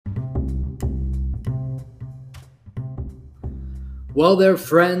Well, there,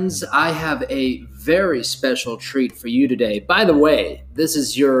 friends, I have a very special treat for you today. By the way, this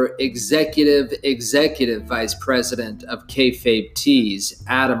is your executive vice president of Kayfabe Tees,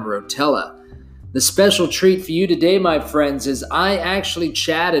 Adam Rotella. The special treat for you today, my friends, is I actually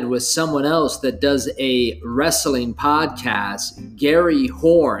chatted with someone else that does a wrestling podcast, Gary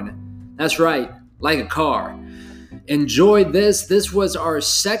Horn. That's right, like a car. Enjoyed this. This was our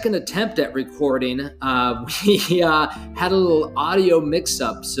second attempt at recording. We had a little audio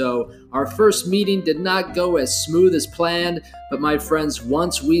mix-up, so our first meeting did not go as smooth as planned. But my friends,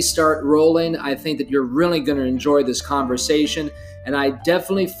 once we start rolling, I think that you're really going to enjoy this conversation. And I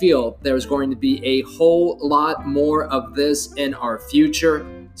definitely feel there's going to be a whole lot more of this in our future.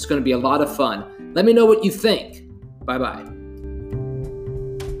 It's going to be a lot of fun. Let me know what you think. Bye-bye.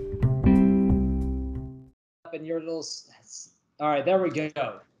 And your little... All right, there we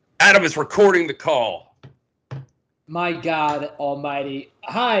go. Adam is recording the call. My God Almighty.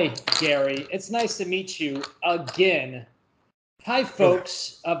 Hi, Gary. It's nice to meet you again. Hi,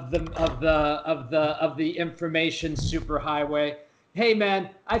 folks of the information superhighway. Hey, man,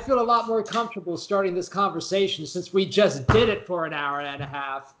 I feel a lot more comfortable starting this conversation since we just did it for an hour and a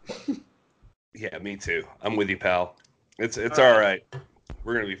half. Yeah, me too. I'm with you, pal. It's all right.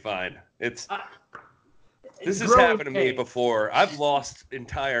 We're gonna be fine. This has happened to me before. I've lost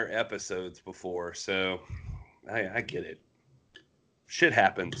entire episodes before, so I get it. Shit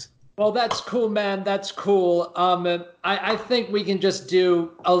happens. Well, that's cool, man. That's cool. I think we can just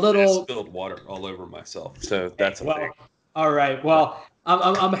do a little... I spilled water all over myself, so that's a thing. All right. Well,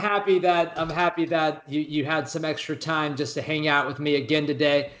 I'm happy that you had some extra time just to hang out with me again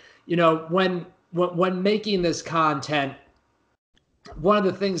today. You know, when making this content, one of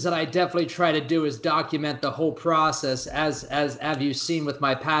the things that I definitely try to do is document the whole process, as have you seen with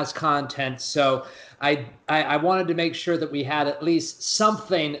my past content. So I wanted to make sure that we had at least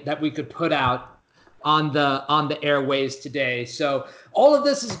something that we could put out on the airwaves today. So all of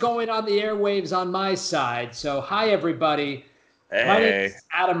this is going on the airwaves on my side. So hi, everybody. Hey. My name is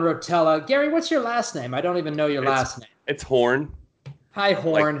Adam Rotella. Gary, what's your last name? I don't even know your last name. It's Horn. Hi,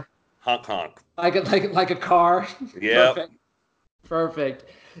 Horn. Like honk honk. Like a car. Yeah. Perfect.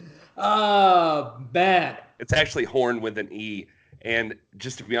 Oh, man. It's actually Horn with an E. And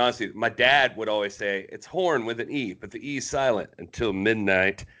just to be honest with you, my dad would always say it's Horn with an E, but the E is silent until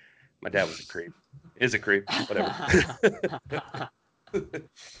midnight. My dad was a creep. Is a creep. Whatever.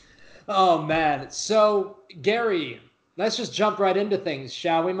 Oh, man. So, Gary, let's just jump right into things,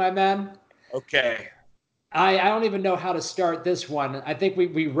 shall we, my man? Okay. I don't even know how to start this one. I think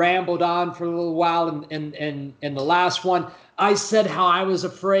we rambled on for a little while in the last one. I said how I was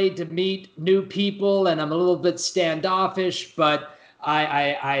afraid to meet new people and I'm a little bit standoffish, but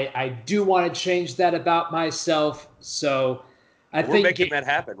I do want to change that about myself. So we're making that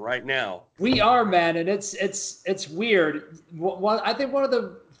happen right now. We are, man, and it's weird. I think one of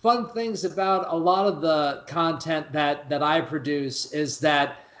the fun things about a lot of the content that I produce is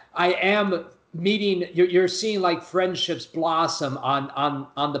that I am meeting. You're seeing like friendships blossom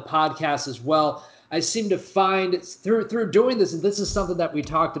on the podcast as well. I seem to find through doing this, and this is something that we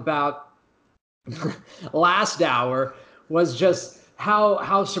talked about last hour, was just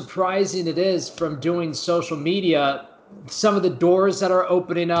how surprising it is from doing social media. Some of the doors that are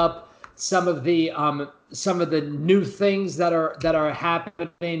opening up, some of the new things that are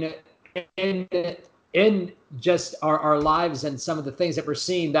happening in just our lives, and some of the things that we're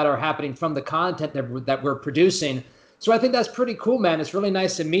seeing that are happening from the content that we're producing. So I think that's pretty cool, man. It's really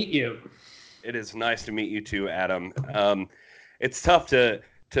nice to meet you. It is nice to meet you too, Adam. It's tough to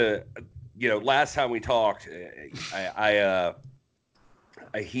last time we talked, I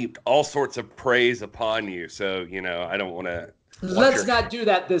heaped all sorts of praise upon you. So, I don't want to. Let's not do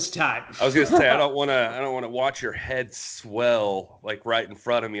that this time. I was going to say, I don't want to watch your head swell like right in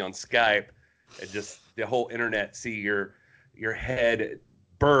front of me on Skype and just the whole internet see your head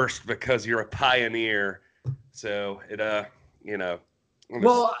burst because you're a pioneer. So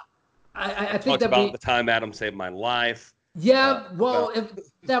Well, I think that about the time Adam saved my life. Yeah,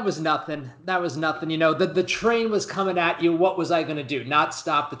 that was nothing. That was nothing. The train was coming at you. What was I going to do? Not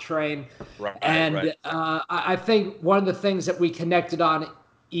stop the train? Right. And right. I think one of the things that we connected on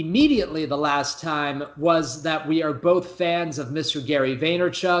immediately the last time was that we are both fans of Mr. Gary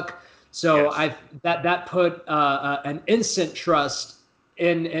Vaynerchuk. So yes. that put an instant trust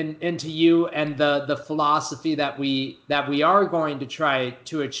into you and the philosophy that we are going to try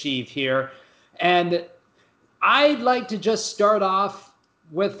to achieve here. And I'd like to just start off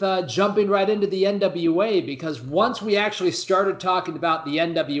with jumping right into the NWA, because once we actually started talking about the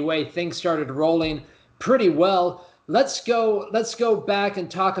NWA, things started rolling pretty well. let's go back and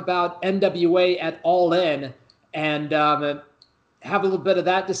talk about NWA at All In, and have a little bit of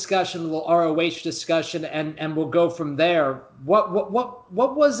that discussion, a little ROH discussion, and we'll go from there. What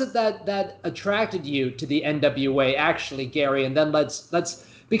was it that attracted you to the NWA, actually, Gary? And then let's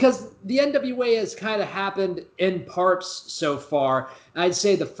because the NWA has kind of happened in parts so far. I'd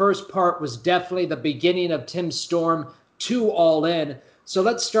say the first part was definitely the beginning of Tim Storm to All In. So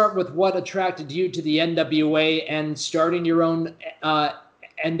let's start with what attracted you to the NWA and starting your own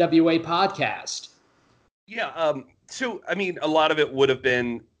NWA podcast. Yeah. So, I mean, a lot of it would have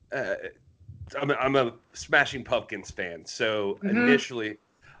been, I'm a Smashing Pumpkins fan. So initially,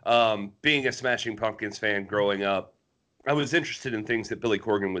 being a Smashing Pumpkins fan growing up, I was interested in things that Billy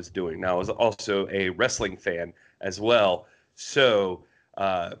Corgan was doing. Now, I was also a wrestling fan as well. So,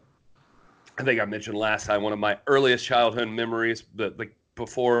 I think I mentioned last time, one of my earliest childhood memories, but like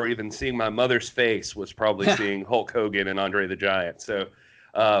before even seeing my mother's face, was probably seeing Hulk Hogan and Andre the Giant. So,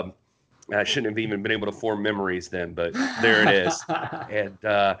 I shouldn't have even been able to form memories then, but there it is. And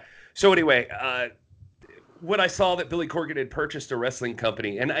so anyway, when I saw that Billy Corgan had purchased a wrestling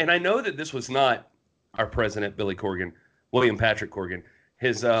company, and I know that this was not our president, Billy Corgan, William Patrick Corgan,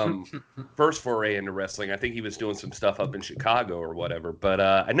 his first foray into wrestling. I think he was doing some stuff up in Chicago or whatever, but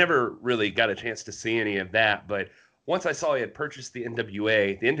I never really got a chance to see any of that. But once I saw he had purchased the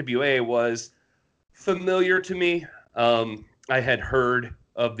NWA was familiar to me. I had heard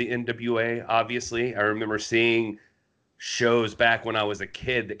of the NWA, obviously. I remember seeing shows back when I was a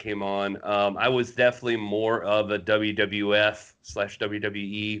kid that came on. I was definitely more of a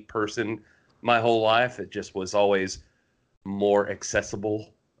WWF/WWE person my whole life. It just was always more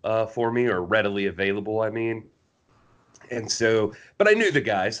accessible for me, or readily available, I mean. And so, but I knew the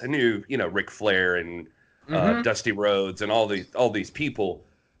guys. I knew, Ric Flair and Dusty Rhodes and all these people.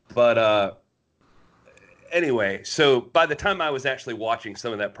 But anyway, so by the time I was actually watching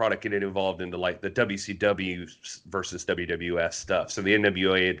some of that product getting involved into like the WCW versus WWF stuff, so the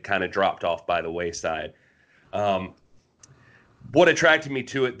NWA had kind of dropped off by the wayside. What attracted me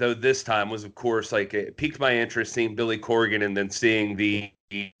to it, though, this time was, of course, like it piqued my interest seeing Billy Corgan and then seeing the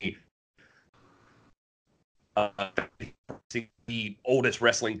oldest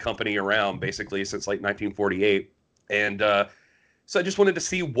wrestling company around, basically, since like 1948. And so I just wanted to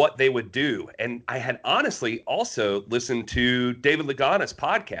see what they would do. And I had honestly also listened to David Lagana's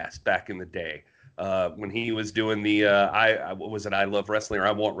podcast back in the day when he was doing the, what was it, I Love Wrestling or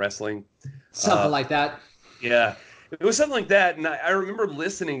I Want Wrestling? Something like that. Yeah, it was something like that. And I remember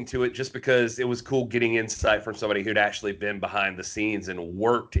listening to it just because it was cool getting insight from somebody who'd actually been behind the scenes and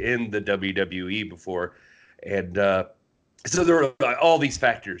worked in the WWE before. And so there were all these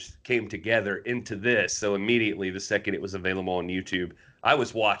factors came together into this. So immediately, the second it was available on YouTube, I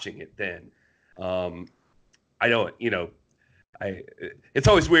was watching it then. I don't, it's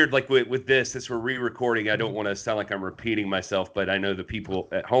always weird, like with this, since we're re-recording, I don't want to sound like I'm repeating myself, but I know the people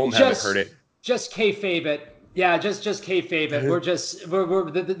at home haven't heard it. Just kayfabe it. Yeah, just kayfabe it.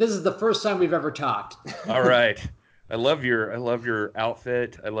 This is the first time we've ever talked. All right. I love your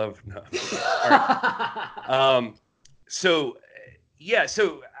outfit. All right. So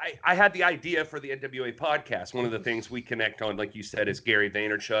I had the idea for the NWA podcast. One of the things we connect on, like you said, is Gary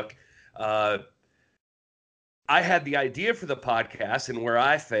Vaynerchuk. I had the idea for the podcast, and where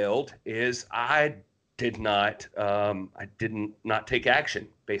I failed is I did not take action,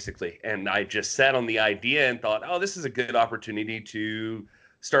 basically. And I just sat on the idea and thought, oh, this is a good opportunity to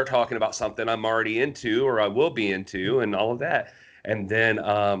start talking about something I'm already into, or I will be into, and all of that. And then,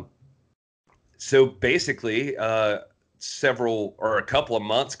 so basically, a couple of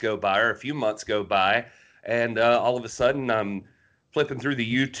months go by, or a few months go by, and all of a sudden I'm flipping through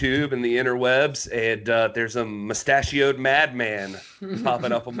the YouTube and the interwebs, and there's a mustachioed madman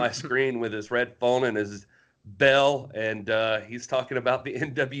popping up on my screen with his red phone and his bell, and he's talking about the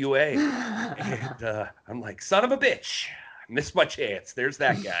NWA. And I'm like, son of a bitch, I missed my chance. There's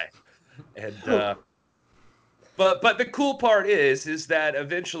that guy. And but the cool part is that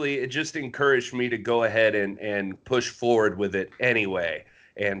eventually it just encouraged me to go ahead and push forward with it anyway.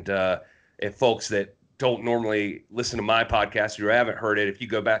 And if folks that don't normally listen to my podcast or haven't heard it, if you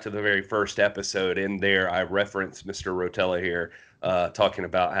go back to the very first episode, in there I referenced Mr. Rotella here, talking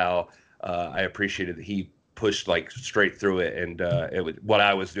about how I appreciated that he pushed like straight through it, and what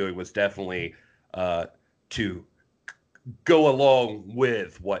I was doing was definitely to go along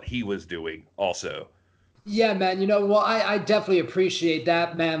with what he was doing also. Yeah, man. Well, I definitely appreciate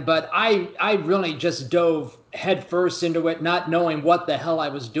that, man. But I really just dove headfirst into it, not knowing what the hell I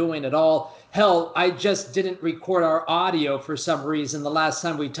was doing at all. Hell, I just didn't record our audio for some reason the last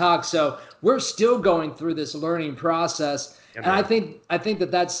time we talked. So we're still going through this learning process. Yeah, And I man. think I think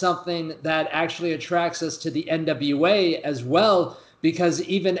that that's something that actually attracts us to the NWA as well, because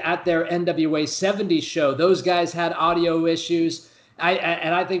even at their NWA 70 show, those guys had audio issues.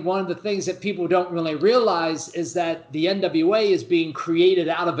 I think one of the things that people don't really realize is that the NWA is being created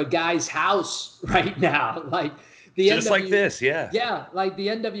out of a guy's house right now. Like the Just like NWA, this, yeah. yeah, like the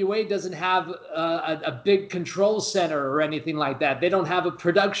NWA doesn't have a big control center or anything like that. They don't have a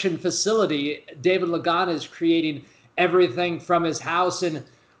production facility. David Lagana is creating everything from his house and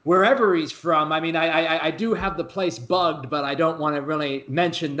wherever he's from. I mean, I do have the place bugged, but I don't want to really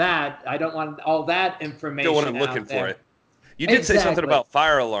mention that. I don't want all that Still when information I'm out looking for there. it. You did say something Exactly. about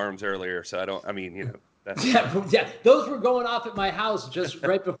fire alarms earlier, so I mean, that's Yeah, yeah, those were going off at my house just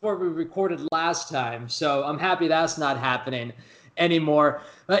right before we recorded last time. So I'm happy that's not happening anymore.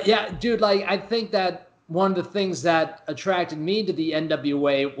 But yeah, dude, like I think that one of the things that attracted me to the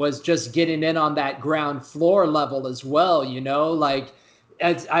NWA was just getting in on that ground floor level as well. Like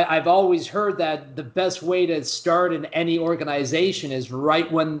I've always heard that the best way to start in any organization is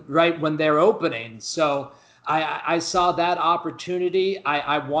right when they're opening. So I saw that opportunity.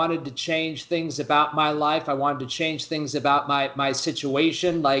 I wanted to change things about my life. I wanted to change things about my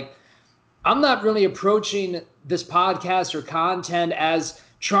situation. Like I'm not really approaching this podcast or content as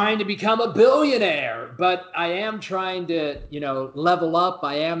trying to become a billionaire, but I am trying to, level up.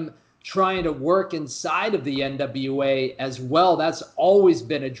 I am trying to work inside of the NWA as well. That's always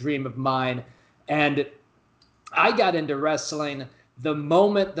been a dream of mine. And I got into wrestling the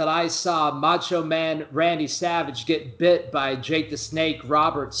moment that I saw Macho Man Randy Savage get bit by Jake the Snake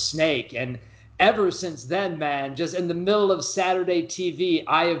Robert Snake. And ever since then, man, just in the middle of Saturday TV,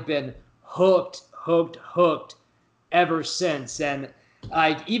 I have been hooked, hooked, hooked ever since. And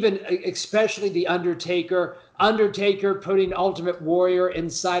like even especially the Undertaker putting Ultimate Warrior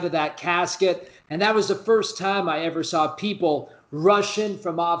inside of that casket. And that was the first time I ever saw people rush in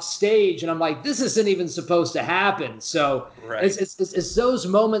from off stage. And I'm like, this isn't even supposed to happen. So right. it's those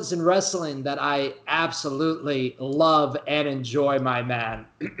moments in wrestling that I absolutely love and enjoy, my man.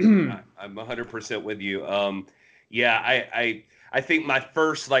 I'm 100% with you. Yeah, I think my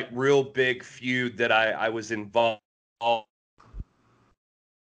first like real big feud that I was involved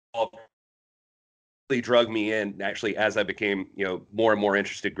really drug me in actually as I became more and more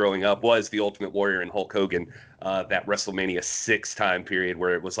interested growing up was the Ultimate Warrior and Hulk Hogan, that WrestleMania 6 time period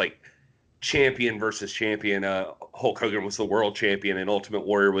where it was like champion versus champion. Hulk Hogan was the world champion and Ultimate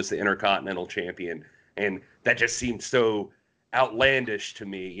Warrior was the Intercontinental champion, and that just seemed so outlandish to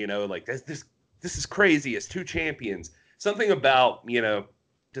me. Like this is crazy. It's two champions. Something about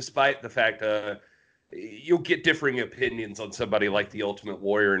despite the fact you'll get differing opinions on somebody like the Ultimate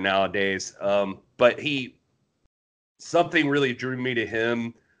Warrior nowadays, but something really drew me to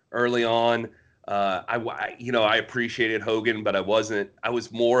him early on. I appreciated Hogan, but I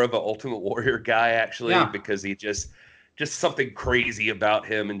was more of an Ultimate Warrior guy actually, Yeah. because he just something crazy about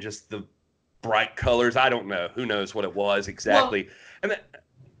him and just the bright colors. I don't know. Who knows what it was Well, exactly. And then,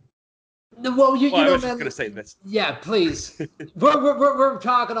 well, well, I was just man. going to say this. Yeah, please. We're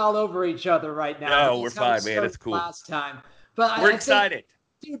talking all over each other right now. No, we're That's how we fine, man. started It's cool. last time. But We're I think, excited.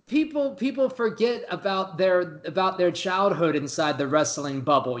 dude, people forget about their childhood inside the wrestling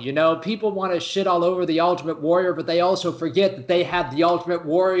bubble. People want to shit all over the Ultimate Warrior, but they also forget that they had the Ultimate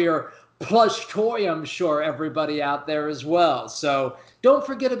Warrior plush toy. I'm sure everybody out there as well. So don't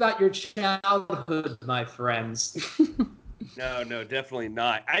forget about your childhood, my friends. No, definitely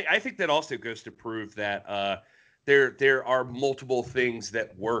not. I think that also goes to prove that there are multiple things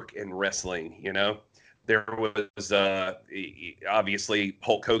that work in wrestling. There was obviously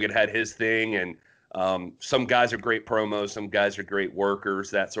Hulk Hogan had his thing, and some guys are great promos, some guys are great workers,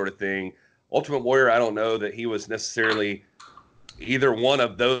 that sort of thing. Ultimate Warrior, I don't know that he was necessarily either one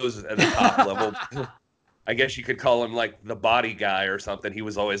of those at the top level. I guess you could call him like the body guy or something. He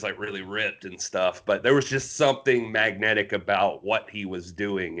was always like really ripped and stuff, but there was just something magnetic about what he was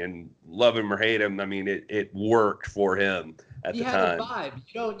doing, and love him or hate him, I mean, it worked for him at He the had a time.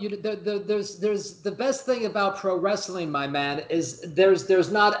 vibe. There's the best thing about pro wrestling, my man, is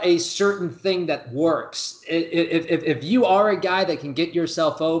there's not a certain thing that works. If you are a guy that can get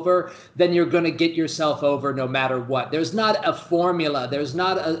yourself over, then you're going to get yourself over no matter what. There's not a formula. There's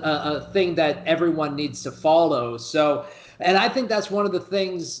not a thing that everyone needs to follow. So, and I think that's one of the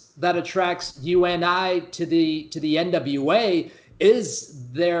things that attracts you and I to the NWA is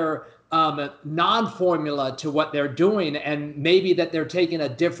their non-formula to what they're doing, and maybe that they're taking a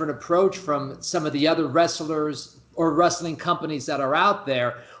different approach from some of the other wrestlers or wrestling companies that are out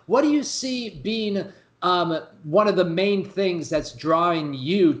there. What do you see being one of the main things that's drawing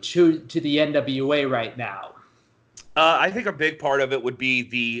you to the NWA right now? I think a big part of it would be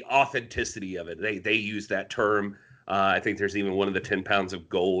the authenticity of it. They use that term. I think there's even one of the 10 pounds of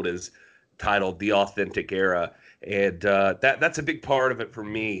gold is titled The Authentic Era. And that's a big part of it for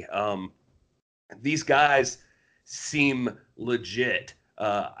me. These guys seem legit.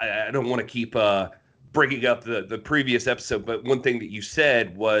 I don't want to keep bringing up the previous episode, but one thing that you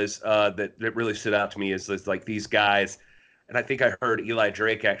said was that really stood out to me is like these guys. And I think I heard Eli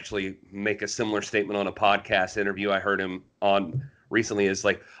Drake actually make a similar statement on a podcast interview I heard him on recently, is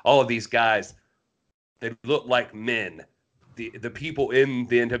like, all of these guys, they look like men. The people in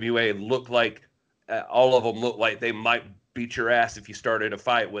the NWA look like, all of them look like they might beat your ass if you started a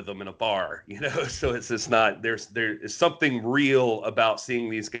fight with them in a bar, you know? So it's just not, there is something real about seeing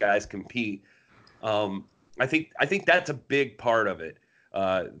these guys compete. I think that's a big part of it.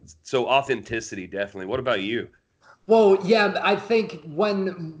 So authenticity, definitely. What about you? Well, yeah, I think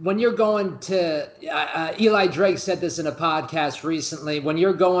when you're going to Eli Drake said this in a podcast recently. When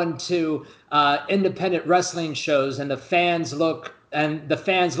you're going to independent wrestling shows and the fans look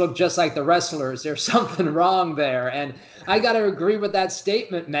just like the wrestlers, there's something wrong there. And I got to agree with that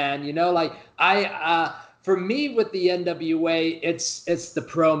statement, man. You know, like for me with the NWA, it's the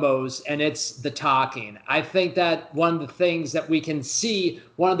promos and it's the talking. I think that one of the things that we can see,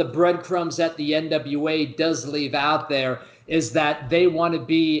 one of the breadcrumbs that the NWA does leave out there, is that they want to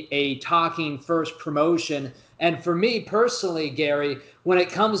be a talking first promotion. And for me personally, Gary, when it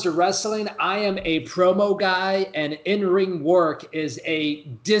comes to wrestling, I am a promo guy, and in-ring work is a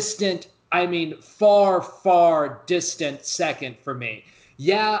distant, I mean, far, far distant second for me.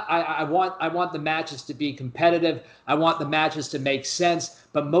 Yeah, I want the matches to be competitive. I want the matches to make sense.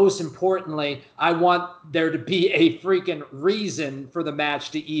 But most importantly, I want there to be a freaking reason for the match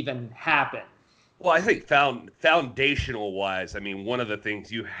to even happen. Well, I think foundational wise, I mean, one of the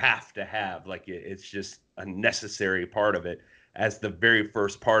things you have to have, like it's just a necessary part of it, as the very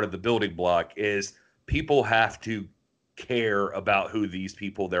first part of the building block, is people have to care about who these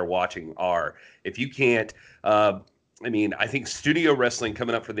people they're watching are. If you can't, I mean, I think studio wrestling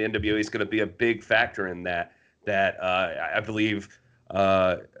coming up for the NWA is going to be a big factor in that. I believe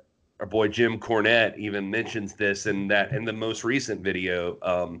our boy Jim Cornette even mentions this in the most recent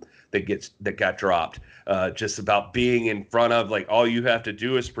video that got dropped, just about being in front of, like, all you have to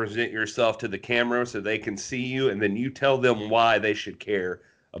do is present yourself to the camera so they can see you, and then you tell them why they should care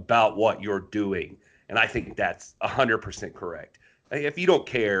about what you're doing. And I think that's 100% correct. If you don't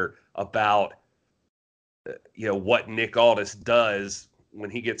care about what Nick Aldis does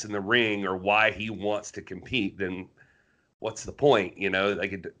when he gets in the ring or why he wants to compete, then what's the point?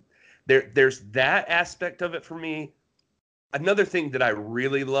 There's that aspect of it for me. Another thing that I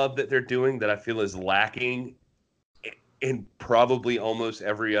really love that they're doing that I feel is lacking in probably almost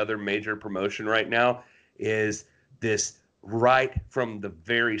every other major promotion right now is this. Right from the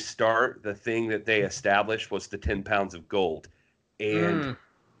very start, the thing that they established was the 10 pounds of gold. And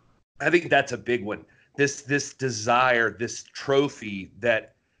I think that's a big one. This desire, this trophy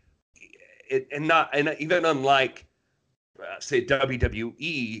that and even unlike say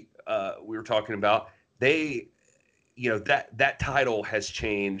WWE, we were talking about, they, that title has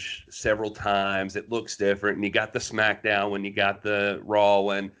changed several times. It looks different, and you got the SmackDown when you got the Raw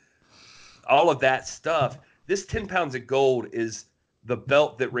and all of that stuff. This 10 pounds of gold is the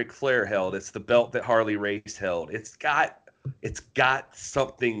belt that Ric Flair held. It's the belt that Harley Race held. It's got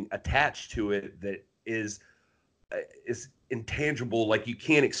something attached to it that is intangible. Like, you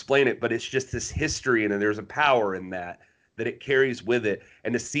can't explain it, but it's just this history, and there's a power in that it carries with it.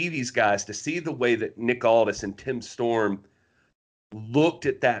 And to see these guys, to see the way that Nick Aldis and Tim Storm looked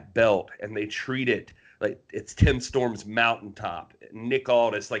at that belt and they treat it like it's Tim Storm's mountaintop. Nick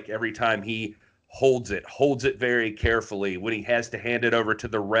Aldis, like, every time he holds it very carefully. When he has to hand it over to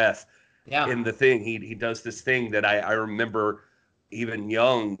the ref in the thing, he does this thing that I remember even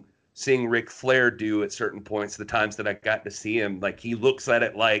young seeing Ric Flair do at certain points, the times that I got to see him. Like, he looks at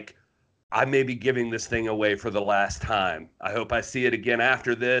it like, I may be giving this thing away for the last time. I hope I see it again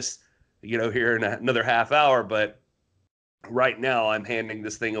after this, here in another half hour. But right now I'm handing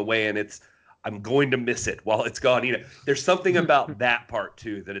this thing away, and I'm going to miss it while it's gone. There's something about that part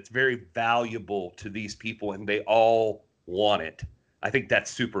too, that it's very valuable to these people and they all want it. I think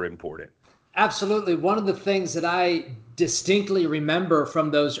that's super important. Absolutely. One of the things that I distinctly remember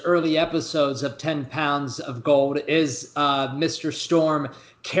from those early episodes of 10 Pounds of Gold is Mr. Storm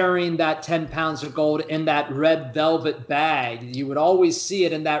carrying that 10 pounds of gold in that red velvet bag. You would always see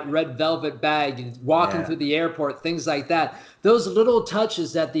it in that red velvet bag, walking through the airport, things like that. Those little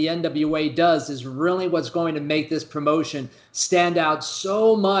touches that the NWA does is really what's going to make this promotion stand out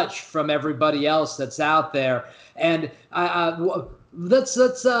so much from everybody else that's out there. And let's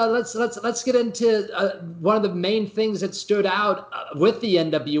get into one of the main things that stood out with the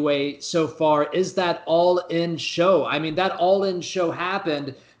NWA so far is that All-In show. I mean, that All-In show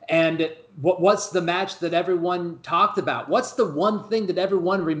happened, and what's the match that everyone talked about? What's the one thing that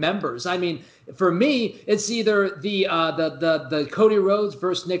everyone remembers? I mean, for me, it's either the Cody Rhodes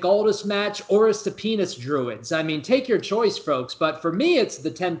versus Nick Aldis match, or it's the Penis Druids. I mean, take your choice, folks. But for me, it's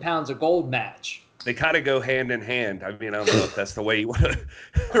the 10 pounds of gold match. They kind of go hand in hand. I mean, I don't know if that's the way you want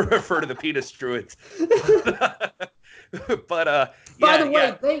to refer to the Penis Druids. But by the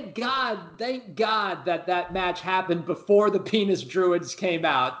way, thank God that match happened before the Penis Druids came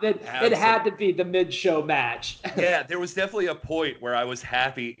out. It had to be the mid-show match. Yeah, there was definitely a point where I was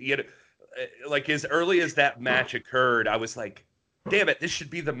happy. You know, like as early as that match occurred, I was like, damn it, this should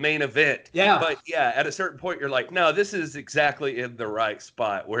be the main event. Yeah. But yeah, at a certain point, you're like, no, this is exactly in the right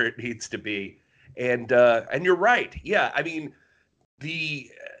spot where it needs to be. And you're right. Yeah, I mean, the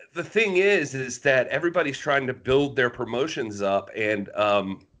thing is that everybody's trying to build their promotions up. And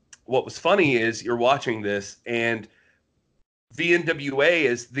what was funny is you're watching this, and the NWA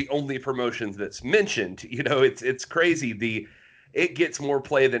is the only promotion that's mentioned. You know, it's crazy. It gets more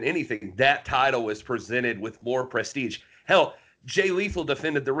play than anything. That title was presented with more prestige. Hell, Jay Lethal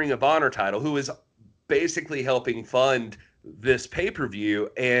defended the Ring of Honor title, who is basically helping fund this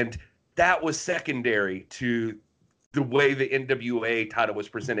pay-per-view, and that was secondary to the way the NWA title was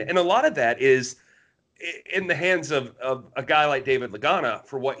presented. And a lot of that is in the hands of a guy like David Lagana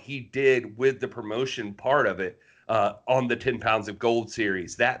for what he did with the promotion part of it on the 10 Pounds of Gold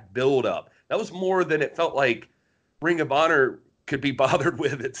series. That build-up, that was more than it felt like Ring of Honor could be bothered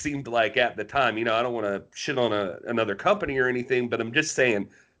with, it seemed like at the time. You know, I don't want to shit on another company or anything, but I'm just saying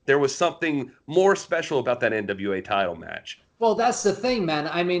there was something more special about that NWA title match. Well, that's the thing, man.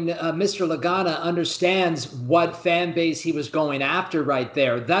 I mean, Mr. Lagana understands what fan base he was going after right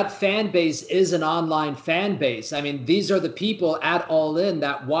there. That fan base is an online fan base. I mean, these are the people at All In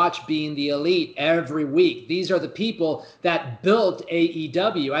that watch Being the Elite every week. These are the people that built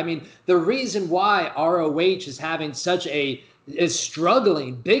AEW. I mean, the reason why ROH is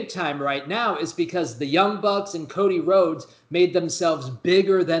struggling big time right now is because the Young Bucks and Cody Rhodes made themselves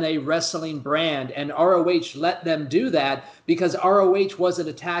bigger than a wrestling brand, and ROH let them do that because ROH wasn't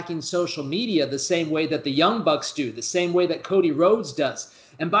attacking social media the same way that the Young Bucks do, the same way that Cody Rhodes does.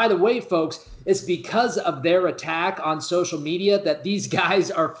 And by the way, folks, it's because of their attack on social media that these guys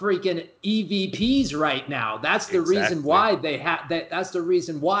are freaking EVPs right now. That's the reason why that's the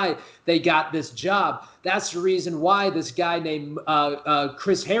reason why they got this job. That's the reason why this guy named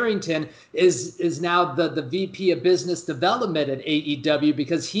Chris Harrington is now the VP of Business Development at AEW,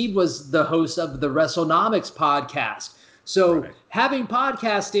 because he was the host of the WrestleNomics podcast. So having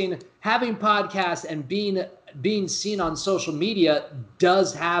podcasts and being seen on social media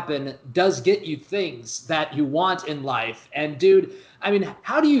does get you things that you want in life. And dude, I mean,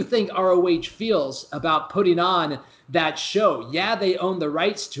 how do you think ROH feels about putting on that show? Yeah, they own the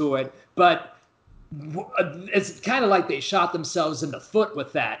rights to it, but it's kind of like they shot themselves in the foot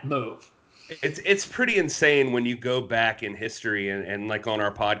with that move. It's pretty insane when you go back in history, and like on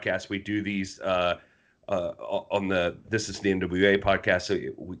our podcast, we do these on the This Is the NWA podcast. So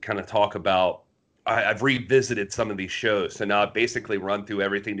we kind of talk about, I've revisited some of these shows. So now I've basically run through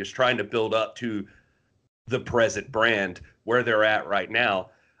everything, just trying to build up to the present brand, where they're at right now.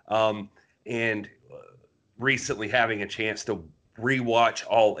 And recently having a chance to rewatch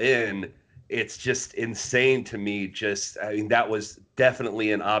All In, it's just insane to me. I mean, that was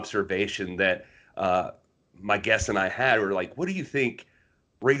definitely an observation that my guest and I had. We're like, what do you think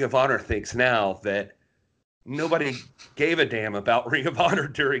Ring of Honor thinks now that nobody gave a damn about Ring of Honor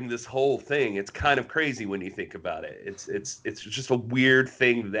during this whole thing? It's kind of crazy when you think about it. It's just a weird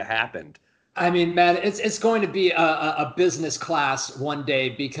thing that happened. I mean, man, it's going to be a business class one day,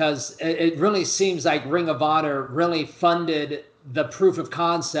 because it really seems like Ring of Honor really funded the proof of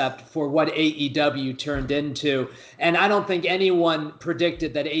concept for what AEW turned into. And I don't think anyone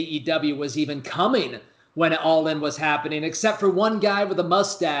predicted that AEW was even coming when All In was happening, except for one guy with a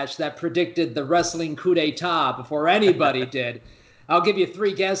mustache that predicted the wrestling coup d'etat before anybody did. I'll give you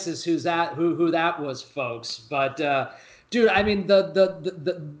three guesses who that was, folks. But Dude, I mean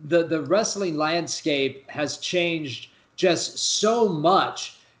the wrestling landscape has changed just so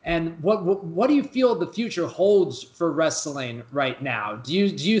much. And what do you feel the future holds for wrestling right now? Do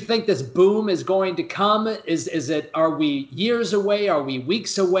you think this boom is going to come? Is it, are we years away? Are we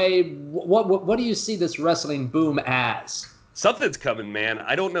weeks away? What do you see this wrestling boom as? Something's coming, man.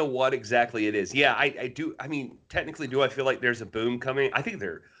 I don't know what exactly it is. Yeah, I do. I mean, technically, do I feel like there's a boom coming? I think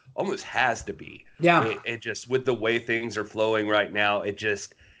there almost has to be. Yeah. It just, with the way things are flowing right now, it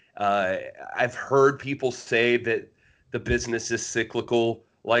just, I've heard people say that the business is cyclical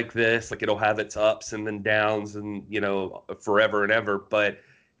like this, like it'll have its ups and then downs and, forever and ever. But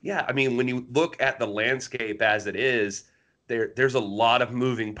yeah, I mean, when you look at the landscape as it is, there's a lot of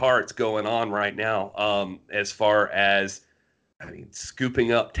moving parts going on right now, as far as, I mean,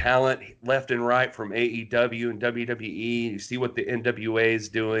 scooping up talent left and right from AEW and WWE. You see what the NWA is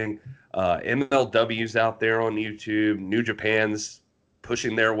doing. MLW's out there on YouTube. New Japan's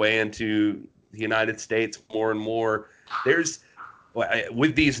pushing their way into the United States more and more. There's,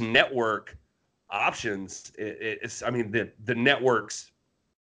 with these network options, it's, I mean, the networks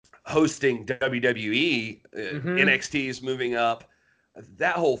hosting WWE, NXT is moving up.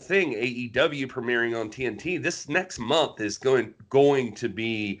 That whole thing, AEW premiering on TNT, this next month is going to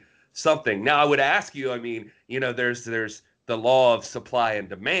be something. Now, I would ask you, I mean, there's the law of supply and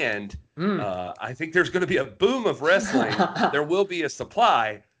demand. I think there's going to be a boom of wrestling. There will be a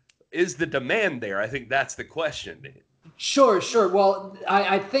supply. Is the demand there? I think that's the question. Sure. Well,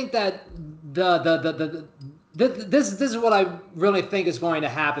 I think that this is what I really think is going to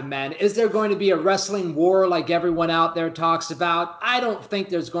happen, man. Is there going to be a wrestling war like everyone out there talks about? I don't think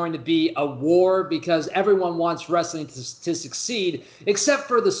there's going to be a war, because everyone wants wrestling to succeed, except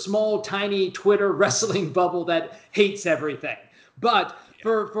for the small, tiny Twitter wrestling bubble that hates everything. But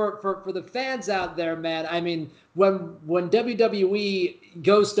for the fans out there, man, I mean, when WWE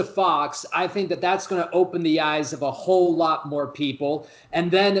goes to Fox, I think that's going to open the eyes of a whole lot more people.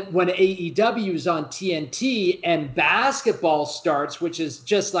 And then when AEW is on TNT and basketball starts, which is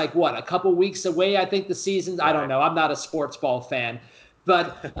just like, what, a couple weeks away, I think the season, I don't know. I'm not a sports ball fan.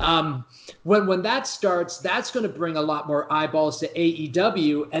 But when that starts, that's going to bring a lot more eyeballs to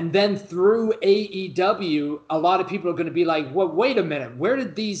AEW. And then through AEW, a lot of people are going to be like, well, wait a minute, where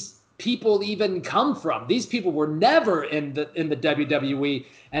did these people even come from? These people were never in the WWE.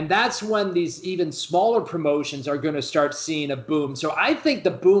 And that's when these even smaller promotions are going to start seeing a boom. So I think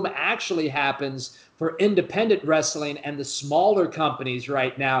the boom actually happens for independent wrestling and the smaller companies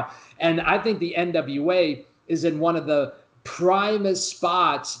right now. And I think the NWA is in one of the primest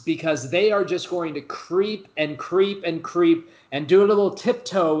spots, because they are just going to creep and do a little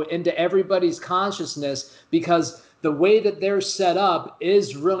tiptoe into everybody's consciousness, because the way that they're set up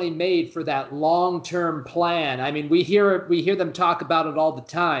is really made for that long-term plan. I mean, we hear them talk about it all the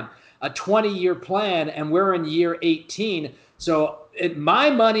time, a 20-year plan, and we're in year 18. So my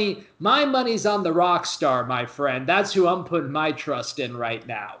money's on the rock star, my friend. That's who I'm putting my trust in right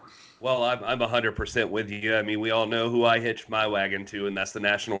now. Well, I'm 100% with you. I mean, we all know who I hitched my wagon to, and that's the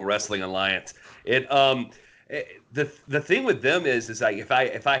National Wrestling Alliance. The thing with them is like, if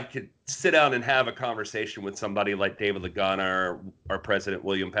I could sit down and have a conversation with somebody like David Lagana or our president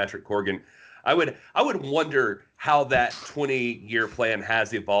William Patrick Corgan, I would wonder how that 20-year plan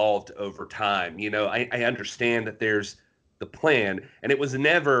has evolved over time. I understand that there's the plan, and it was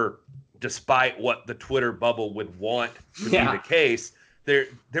never, despite what the Twitter bubble would want to be the case,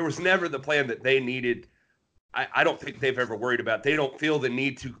 there was never the plan that they needed. I don't think they've ever worried about. They don't feel the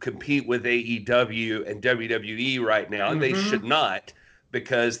need to compete with AEW and WWE right now, and they should not,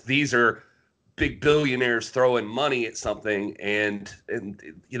 because these are big billionaires throwing money at something, and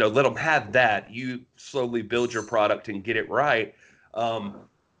let them have that. You slowly build your product and get it right.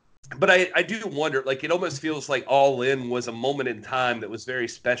 But I do wonder, like, it almost feels like All In was a moment in time that was very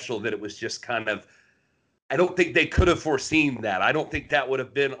special, that it was just kind of, I don't think they could have foreseen that. I don't think that would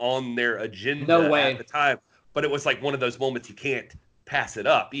have been on their agenda at the time. But it was like one of those moments you can't pass it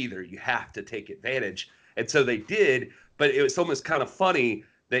up either. You have to take advantage. And so they did, but it was almost kind of funny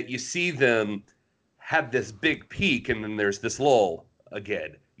that you see them have this big peak and then there's this lull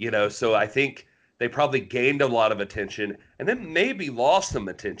again, So I think they probably gained a lot of attention and then maybe lost some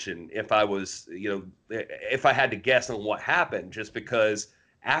attention, if I was, if I had to guess on what happened, just because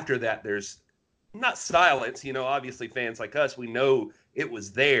after that there's not silence. Obviously fans like us, we know it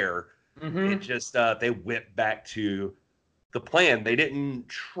was there. It just, they went back to the plan. They didn't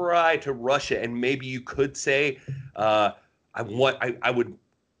try to rush it. And maybe you could say, I would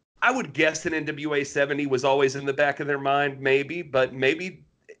guess that NWA 70 was always in the back of their mind, maybe, but maybe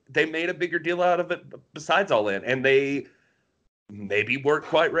they made a bigger deal out of it besides All In. And they maybe weren't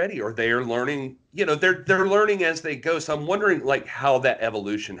quite ready, or they are learning, they're learning as they go. So I'm wondering like how that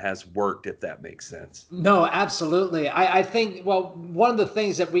evolution has worked, if that makes sense. No, absolutely. I think, well, one of the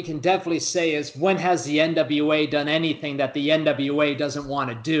things that we can definitely say is, when has the NWA done anything that the NWA doesn't want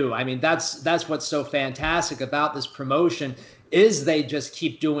to do? I mean, that's what's so fantastic about this promotion, is they just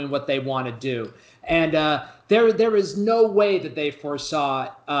keep doing what they want to do. And there is no way that they foresaw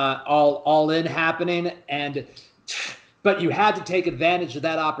all in happening. And but you had to take advantage of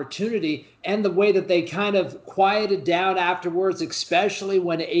that opportunity, and the way that they kind of quieted down afterwards, especially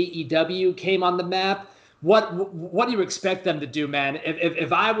when AEW came on the map. What do you expect them to do, man?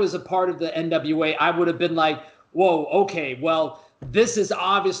 If I was a part of the NWA, I would have been like, whoa, okay, well, this is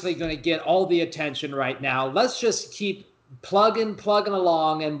obviously going to get all the attention right now. Let's just keep plugging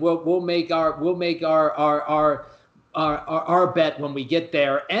along, and we'll make our bet when we get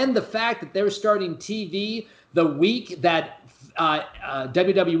there. And the fact that they're starting TV the week that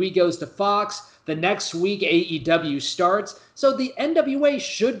WWE goes to Fox, the next week AEW starts. So the NWA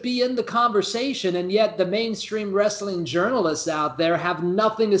should be in the conversation, and yet the mainstream wrestling journalists out there have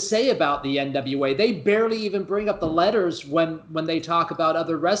nothing to say about the NWA. They barely even bring up the letters when they talk about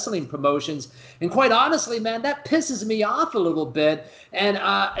other wrestling promotions. And quite honestly, man, that pisses me off a little bit. And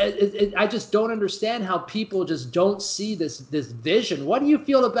I just don't understand how people just don't see this vision. What do you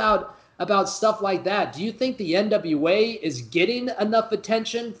feel about stuff like that? Do you think the NWA is getting enough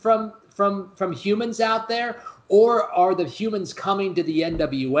attention from humans out there, or are the humans coming to the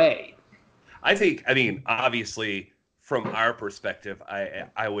NWA? I mean, obviously, from our perspective,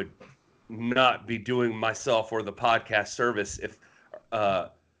 I would not be doing myself or the podcast service if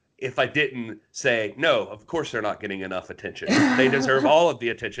I didn't say, no, of course they're not getting enough attention. They deserve all of the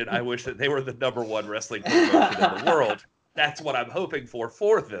attention. I wish that they were the #1 wrestling promotion in the world. That's what I'm hoping for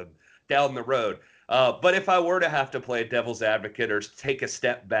them down the road. But if I were to have to play devil's advocate or take a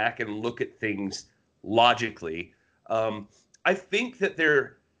step back and look at things logically, I think that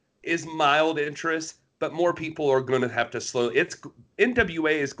there is mild interest, but more people are going to have to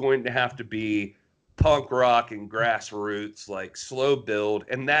NWA is going to have to be punk rock and grassroots, like slow build,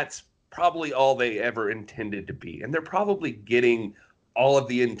 and that's probably all they ever intended to be. And they're probably getting all of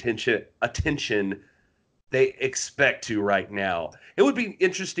the attention they expect to right now. It would be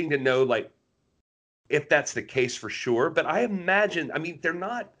interesting to know, like, if that's the case for sure. But I imagine, I mean,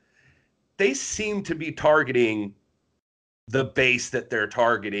 they seem to be targeting the base that they're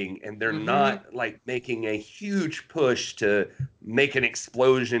targeting, and they're not like making a huge push to make an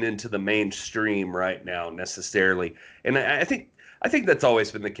explosion into the mainstream right now necessarily. And I think that's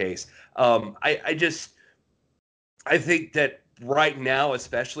always been the case. I think that right now,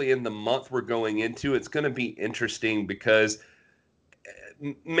 especially in the month we're going into, it's going to be interesting because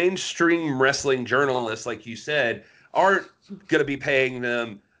mainstream wrestling journalists, like you said, aren't going to be paying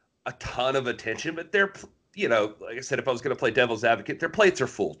them a ton of attention, but they're, like I said, if I was going to play devil's advocate, their plates are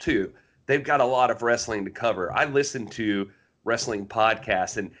full too. They've got a lot of wrestling to cover. I listen to wrestling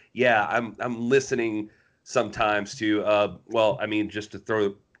podcasts, and yeah, I'm listening sometimes to, just to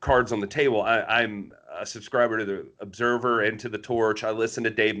throw cards on the table, I'm a subscriber to the Observer and to the Torch. I listen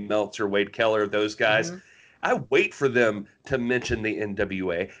to Dave Meltzer, Wade Keller, those guys. I wait for them to mention the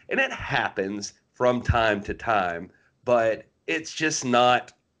NWA, and it happens from time to time, but it's just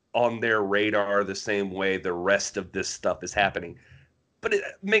not on their radar the same way the rest of this stuff is happening. But it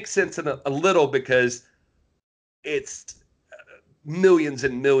makes sense in a little because it's millions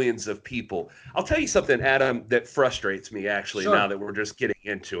and millions of people. I'll tell you something, Adam, that frustrates me actually. Sure. Now that we're just getting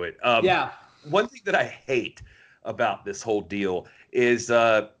into it. One thing that I hate about this whole deal is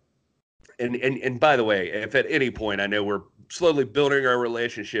and by the way, if at any point, I know we're slowly building our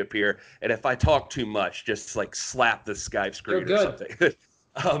relationship here, and if I talk too much, just like slap the Skype screen or something.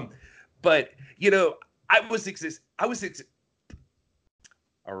 But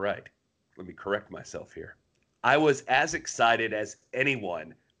all right, let me correct myself here. I was as excited as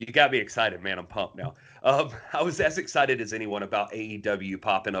anyone. You got me excited, man. I'm pumped now. I was as excited as anyone about AEW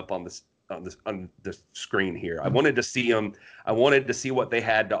popping up on the screen here. I wanted to see them. I wanted to see what they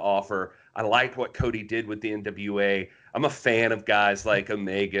had to offer. I liked what Cody did with the NWA. I'm a fan of guys like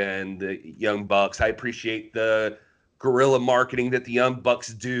Omega and the Young Bucks. I appreciate the guerrilla marketing that the Young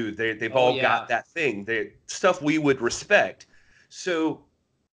Bucks do. They've all got that thing. Stuff we would respect. So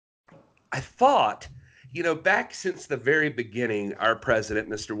I thought, back since the very beginning, our president,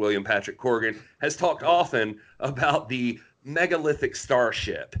 Mr. William Patrick Corgan, has talked often about the megalithic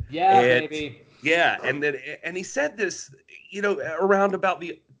starship. Yeah, baby. Yeah, and he said this, around about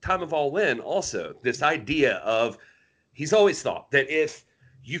the time of All In also, this idea of, he's always thought that if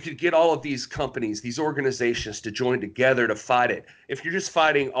you could get all of these companies, these organizations to join together to fight it. If you're just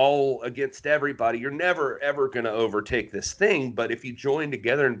fighting all against everybody, you're never, ever going to overtake this thing. But if you join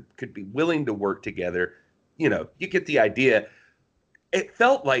together and could be willing to work together, you know, you get the idea. It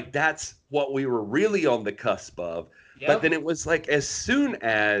felt like that's what we were really on the cusp of. Yep. But then it was like, as soon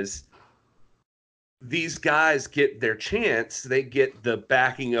as these guys get their chance, they get the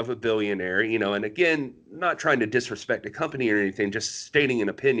backing of a billionaire, you know, and again, not trying to disrespect the company or anything, just stating an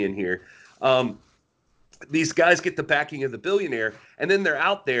opinion here. These guys get the backing of the billionaire, and then they're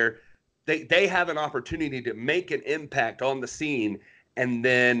out there, they have an opportunity to make an impact on the scene, and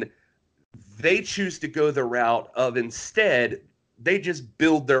then they choose to go the route of, instead, they just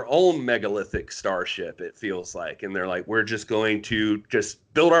build their own megalithic starship, it feels like, and they're like, we're just going to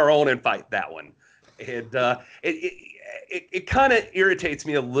just build our own and fight that one. And it kind of irritates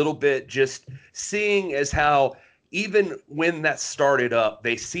me a little bit, just seeing as how even when that started up,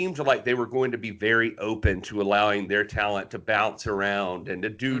 they seemed like they were going to be very open to allowing their talent to bounce around and to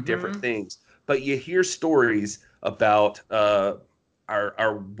do different things. But you hear stories about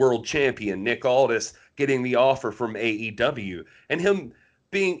our world champion, Nick Aldis, getting the offer from AEW and him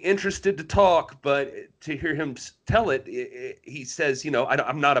being interested to talk, but to hear him tell it, he says, you know,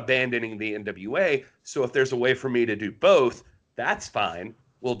 I'm not abandoning the NWA, so if there's a way for me to do both, that's fine.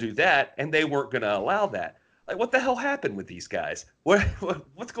 We'll do that. And they weren't going to allow that. Like, what the hell happened with these guys?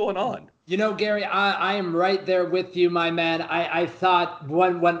 What's going on? You know, Gary, I am right there with you, my man. I thought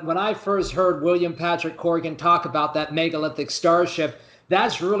when I first heard William Patrick Corgan talk about that megalithic starship,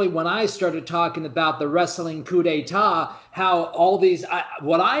 that's really when I started talking about the wrestling coup d'etat, how all these,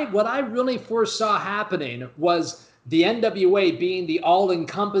 what I really foresaw happening was the NWA being the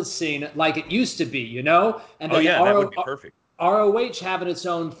all-encompassing like it used to be, you know? And then that would be perfect. ROH having its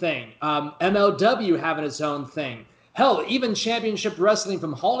own thing, MLW having its own thing. Hell, even Championship Wrestling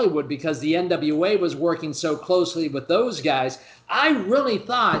from Hollywood, because the NWA was working so closely with those guys. I really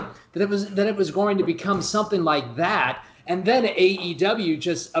thought that it was going to become something like that. And then AEW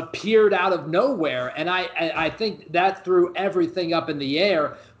just appeared out of nowhere, and I think that threw everything up in the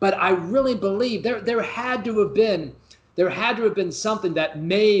air. But I really believe there had to have been something that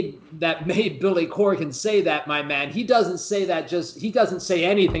made Billy Corgan say that, my man. He doesn't say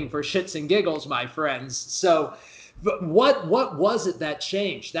anything for shits and giggles, my friends. So, but what was it that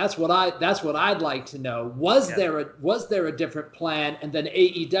changed? That's what I'd like to know. Was there a different plan, and then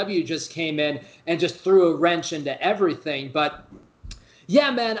AEW just came in and just threw a wrench into everything? But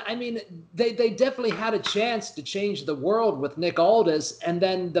yeah, man, I mean, they definitely had a chance to change the world with Nick Aldis, and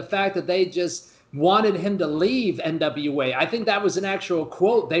then the fact that they just wanted him to leave NWA. I think that was an actual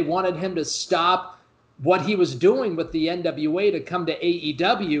quote. They wanted him to stop what he was doing with the NWA to come to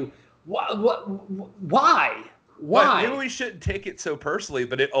AEW. Why? Why? Maybe we shouldn't take it so personally,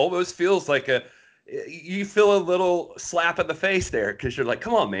 but it almost feels like you feel a little slap in the face there, because you're like,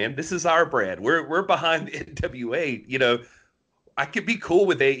 come on, man, this is our brand. We're behind the NWA. You know, I could be cool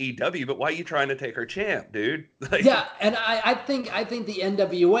with AEW, but why are you trying to take our champ, dude? Like, yeah, and I think the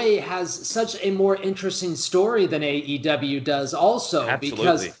NWA has such a more interesting story than AEW does, also. Absolutely.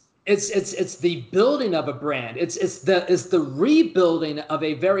 Because it's the building of a brand. It's the rebuilding of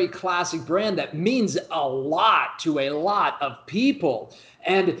a very classic brand that means a lot to a lot of people.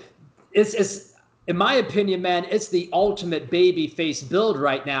 And it's in my opinion, man, it's the ultimate baby face build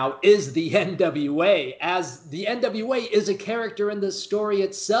right now is the NWA, as the NWA is a character in the story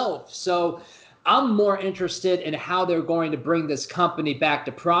itself. So I'm more interested in how they're going to bring this company back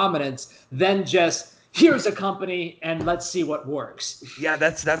to prominence than just, here's a company and let's see what works. Yeah,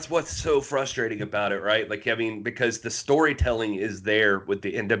 that's what's so frustrating about it, right? Like, I mean, because the storytelling is there with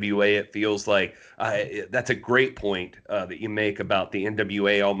the NWA, it feels like that's a great point that you make about the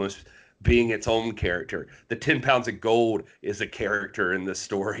NWA almost being its own character. The 10 pounds of gold is a character in the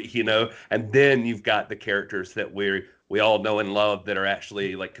story, you know? And then you've got the characters that we all know and love that are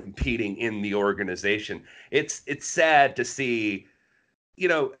actually like competing in the organization. It's sad to see. You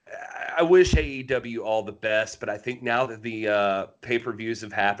know, I wish AEW all the best, but I think now that the pay-per-views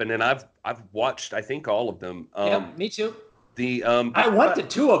have happened, and I've watched, I think, all of them. Yeah, me too. I went to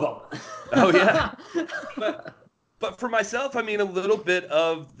 2 of them. Oh yeah, but for myself, I mean, a little bit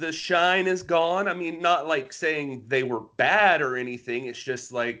of the shine is gone. I mean, not like saying they were bad or anything. It's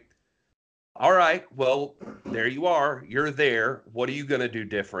just like, all right, well, there you are. You're there. What are you going to do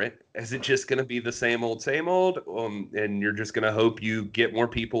different? Is it just going to be the same old, and you're just going to hope you get more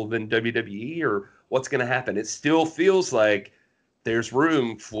people than WWE, or what's going to happen? It still feels like there's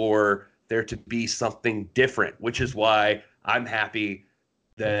room for there to be something different, which is why I'm happy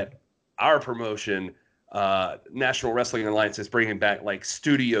that our promotion National Wrestling Alliance is bringing back like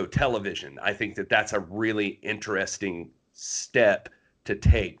studio television. I think that that's a really interesting step to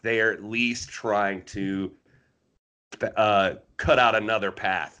take. They are at least trying to cut out another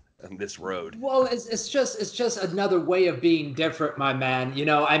path on this road. Well, it's just another way of being different, my man. You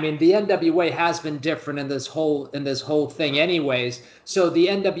know, I mean, the NWA has been different in this whole thing, anyways. So the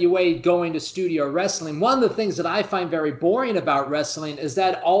NWA going to studio wrestling. One of the things that I find very boring about wrestling is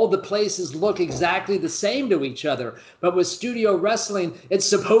that all the places look exactly the same to each other. But with studio wrestling, it's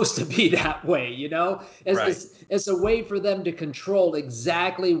supposed to be that way. You know, it's a way for them to control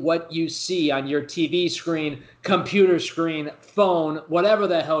exactly what you see on your TV screen, computer screen, phone, whatever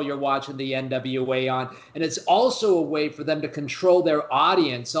the hell you're watching the NWA on. And it's also a way for them to control their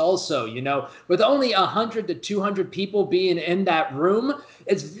audience also, you know, with only 100 to 200 people being in that room,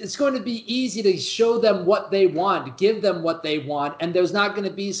 it's going to be easy to show them what they want, give them what they want. And there's not going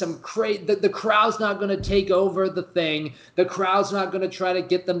to be some the crowd's not going to take over the thing. The crowd's not going to try to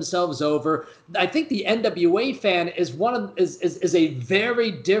get themselves over. I think the NWA fan is is a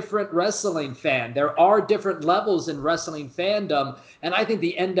very different wrestling fan. There are different levels in wrestling fandom, and I think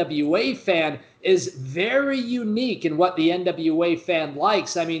the NWA fan is very unique in what the NWA fan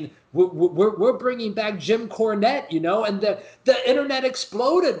likes. I mean, we're bringing back Jim Cornette, you know, and the internet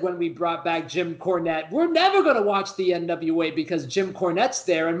exploded when we brought back Jim Cornette. We're never going to watch the NWA because Jim Cornette's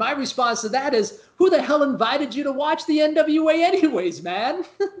there. And my response to that is, who the hell invited you to watch the NWA anyways, man?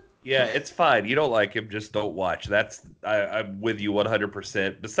 Yeah, it's fine. You don't like him, just don't watch. I'm with you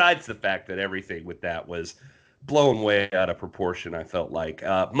 100%. Besides the fact that everything with that was blown way out of proportion, I felt like.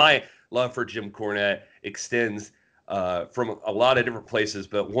 My love for Jim Cornette extends from a lot of different places,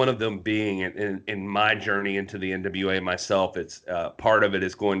 but one of them being in my journey into the NWA myself. It's part of it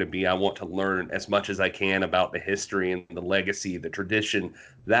is going to be I want to learn as much as I can about the history and the legacy, the tradition,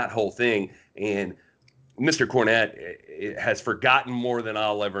 that whole thing. And Mr. Cornette has forgotten more than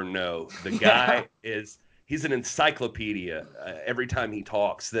I'll ever know. The guy he's an encyclopedia every time he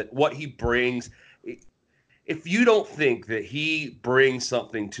talks. That what he brings. If you don't think that he brings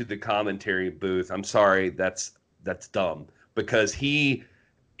something to the commentary booth, I'm sorry, that's dumb, because he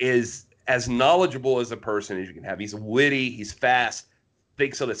is as knowledgeable as a person as you can have. He's witty, he's fast,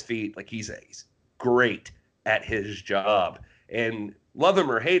 thinks on his feet, like he's great at his job. And love him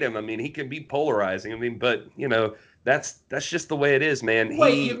or hate him, I mean, he can be polarizing. I mean, but you know, that's just the way it is, man.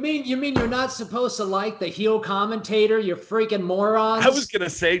 Wait, you mean you're not supposed to like the heel commentator, you freaking morons? I was gonna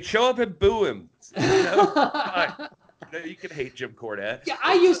say, show up and boo him. You know? You can hate Jim Cornette. Yeah,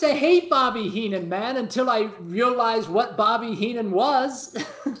 I used to hate Bobby Heenan, man, until I realized what Bobby Heenan was.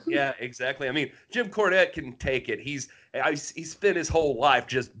 Yeah, exactly. I mean, Jim Cornette can take it. He spent his whole life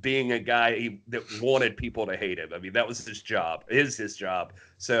just being a guy that wanted people to hate him. I mean, that was his job. It is his job.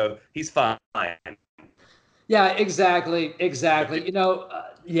 So he's fine. Yeah, exactly. You know,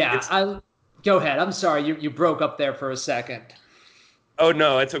 go ahead. I'm sorry, you broke up there for a second. Oh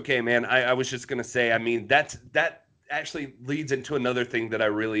no, it's okay, man. I was just gonna say, I mean, that actually leads into another thing that I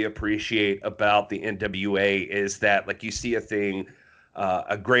really appreciate about the NWA is that, like, you see a thing,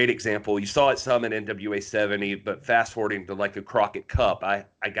 a great example. You saw it some in NWA 70, but fast forwarding to like the Crockett Cup, I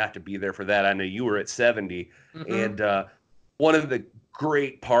got to be there for that. I know you were at 70, and one of the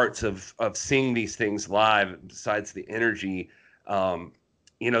great parts of seeing these things live, besides the energy,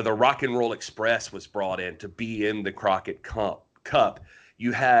 you know, the Rock and Roll Express was brought in to be in the Crockett Cup.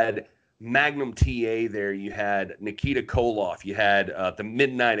 You had Magnum TA there, you had Nikita Koloff, you had the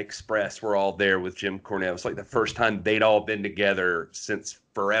Midnight Express were all there with Jim Cornette. It was like the first time they'd all been together since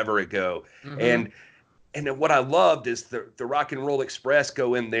forever ago. And what I loved is the Rock and Roll Express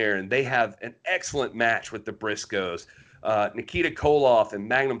go in there and they have an excellent match with the Briscoes. Nikita Koloff and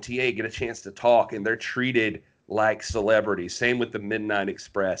Magnum TA get a chance to talk, and they're treated like celebrities. Same with the Midnight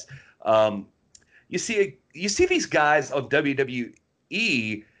Express. You see these guys on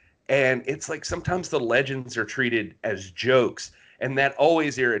WWE, and it's like sometimes the legends are treated as jokes, and that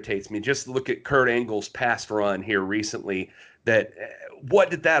always irritates me. Just look at Kurt Angle's past run here recently. That what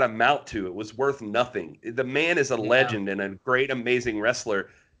did that amount to? It was worth nothing. The man is a legend and a great, amazing wrestler.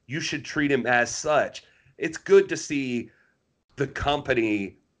 You should treat him as such. It's good to see the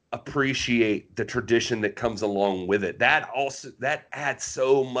company appreciate the tradition that comes along with it. That adds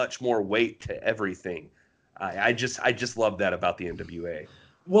so much more weight to everything. I just love that about the NWA.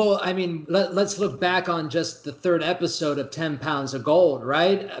 Well, I mean, let's look back on just the third episode of 10 Pounds of Gold,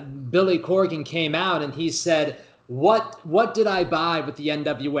 right? Billy Corgan came out and he said, what did I buy with the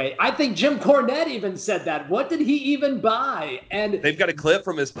NWA? I think Jim Cornette even said that. What did he even buy? And they've got a clip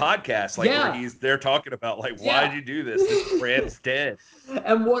from his podcast, like yeah, where they're talking about, like, why did you do this? This brand's dead.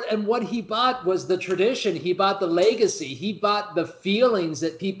 And what he bought was the tradition. He bought the legacy. He bought the feelings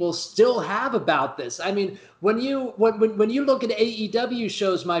that people still have about this. I mean, when you look at AEW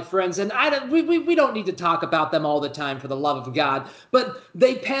shows, my friends, and we don't need to talk about them all the time for the love of God, but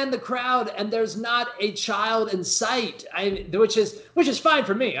they pan the crowd and there's not a child in sight. Which is fine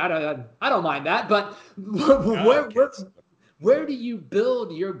for me. I don't mind that. But where do you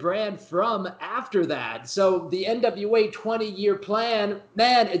build your brand from after that? So the NWA 20-year plan,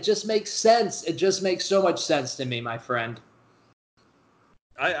 man, it just makes sense. It just makes so much sense to me, my friend.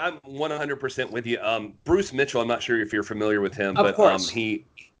 I'm 100% with you. Bruce Mitchell, I'm not sure if you're familiar with him, Of course. I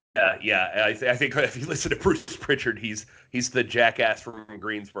think if you listen to Bruce Pritchard, he's the jackass from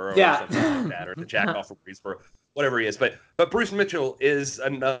Greensboro or something like that, or the jackoff from Greensboro, whatever he is. But Bruce Mitchell is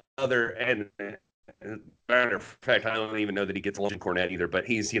another, and matter of fact, I don't even know that he gets along with Cornette either, but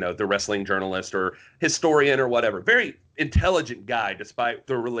he's, the wrestling journalist or historian or whatever. Very intelligent guy, despite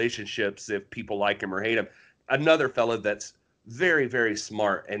the relationships, if people like him or hate him. Another fellow that's very, very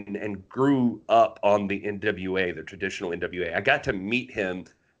smart and grew up on the NWA, the traditional NWA. I got to meet him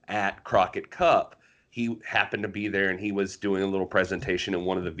at Crockett Cup. He happened to be there, and he was doing a little presentation in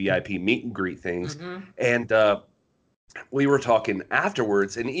one of the VIP meet and greet things. Mm-hmm. And we were talking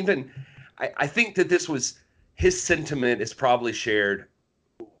afterwards, and even I think that this was his sentiment is probably shared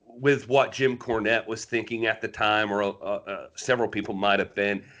with what Jim Cornette was thinking at the time, or several people might have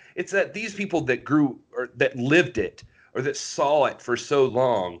been. It's that these people that grew or that lived it or that saw it for so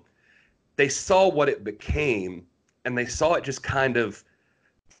long, they saw what it became, and they saw it just kind of,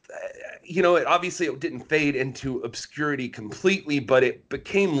 obviously it didn't fade into obscurity completely, but it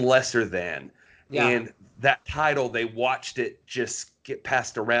became lesser than. Yeah. And that title, they watched it just get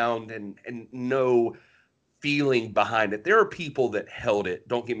passed around and no feeling behind it. There are people that held it,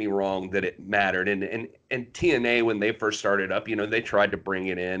 don't get me wrong, that it mattered. And TNA, when they first started up, they tried to bring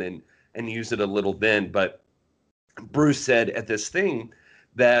it in and use it a little then. But Bruce said at this thing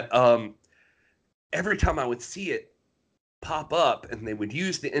that every time I would see it pop up and they would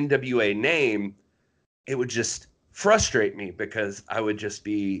use the NWA name, it would just frustrate me because I would just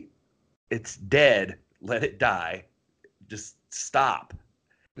be, it's dead, let it die, just stop.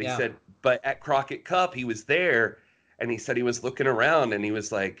 And he said, but at Crockett Cup, he was there, and he said he was looking around, and he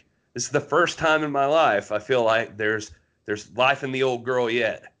was like, this is the first time in my life I feel like there's life in the old girl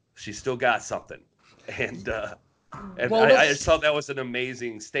yet. She still got something. And I just thought that was an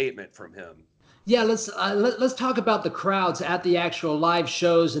amazing statement from him. Yeah, let's talk about the crowds at the actual live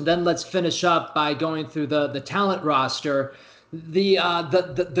shows, and then let's finish up by going through the talent roster.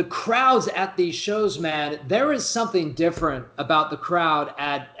 The crowds at these shows, man, there is something different about the crowd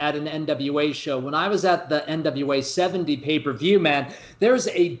at an NWA show. When I was at the NWA 70 pay-per-view, man, there's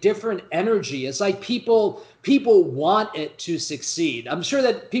a different energy. It's like people want it to succeed. I'm sure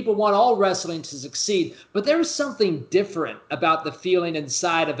that people want all wrestling to succeed, but there's something different about the feeling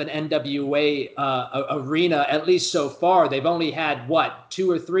inside of an NWA arena, at least so far. They've only had,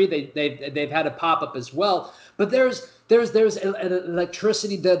 2 or 3? They've had a pop-up as well, but there's an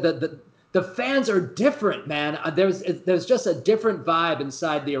electricity. The fans are different, man. There's just a different vibe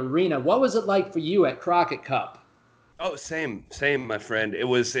inside the arena. What was it like for you at Crockett Cup? Oh, same, my friend. It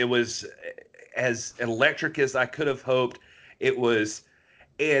was as electric as I could have hoped. It was,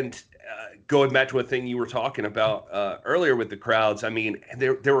 and going back to a thing you were talking about earlier with the crowds. I mean,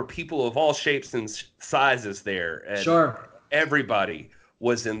 there were people of all shapes and sizes there. And sure. Everybody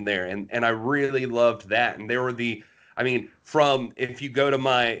was in there, and I really loved that. And there were from, if you go to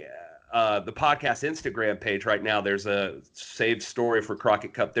my the podcast Instagram page right now, there's a saved story for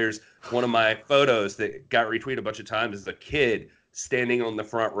Crockett Cup. There's one of my photos that got retweeted a bunch of times as a kid standing on the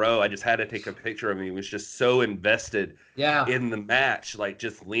front row. I just had to take a picture of him. He was just so invested in the match, like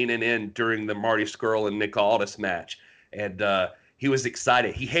just leaning in during the Marty Scurll and Nick Aldis match. And he was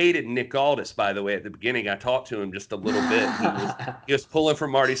excited. He hated Nick Aldis, by the way, at the beginning. I talked to him just a little bit. He was pulling for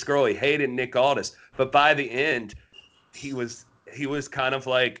Marty Scurll. He hated Nick Aldis. But by the end, he was kind of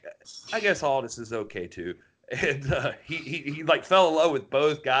like, I guess Aldis is okay too. And he like fell in love with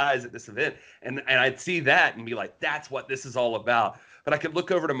both guys at this event. And I'd see that and be like, that's what this is all about. But I could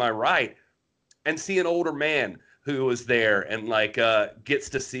look over to my right and see an older man who was there and like gets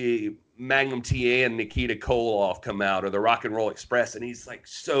to see Magnum TA and Nikita Koloff come out, or the Rock and Roll Express. And he's like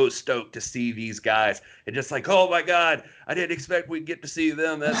so stoked to see these guys and just like, oh my God, I didn't expect we'd get to see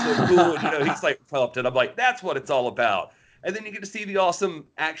them. That's so cool. And, he's like pumped. And I'm like, that's what it's all about. And then you get to see the awesome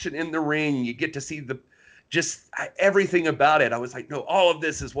action in the ring. You get to see everything about it. I was like, no, all of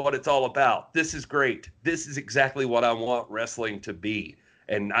this is what it's all about. This is great. This is exactly what I want wrestling to be.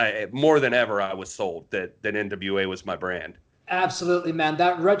 And more than ever, I was sold that NWA was my brand. Absolutely, man.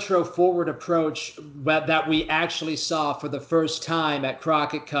 That retro forward approach that we actually saw for the first time at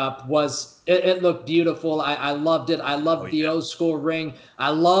Crockett Cup it looked beautiful. I loved it. I loved the old school ring. I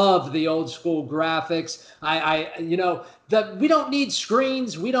love the old school graphics. We don't need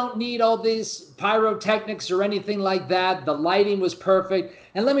screens. We don't need all these pyrotechnics or anything like that. The lighting was perfect.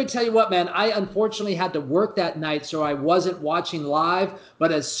 And let me tell you what, man, I unfortunately had to work that night, so I wasn't watching live.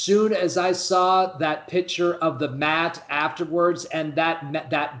 But as soon as I saw that picture of the mat afterwards and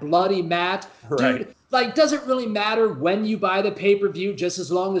that bloody mat, right. Dude, like, does it really matter when you buy the pay-per-view, just as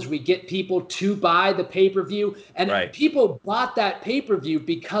long as we get people to buy the pay-per-view? And people bought that pay-per-view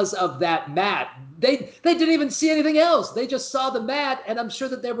because of that mat. They didn't even see anything else. They just saw the mat, and I'm sure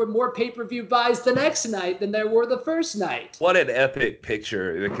that there were more pay-per-view buys the next night than there were the first night. What an epic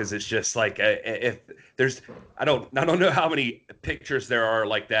picture, because it's just like if there's I don't know how many pictures there are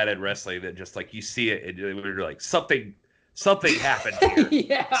like that in wrestling that just like you see it and you're like something happened here.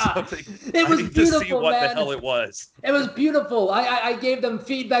 Yeah, it was beautiful, to see what the hell it was. It was beautiful. I gave them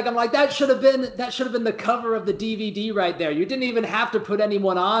feedback. I'm like, that should have been the cover of the DVD right there. You didn't even have to put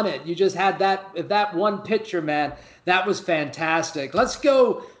anyone on it. You just had that one picture, man. That was fantastic. Let's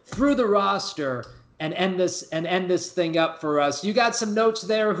go through the roster and end this thing up for us. You got some notes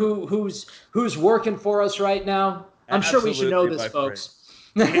there? Who's working for us right now? I'm sure we should know this, folks.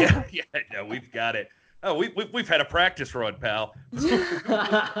 Yeah, no, we've got it. Oh, we've had a practice run, pal.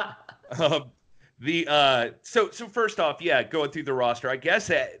 So first off, going through the roster, I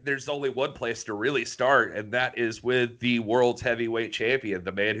guess there's only one place to really start, and that is with the world's heavyweight champion,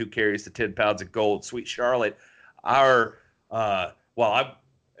 the man who carries the 10 pounds of gold, Sweet Charlotte. If I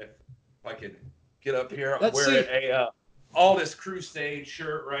can get up here, I'm wearing a Aldis Crusade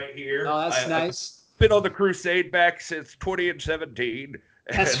shirt right here. Oh, that's nice. I've been on the Crusade back since 2017.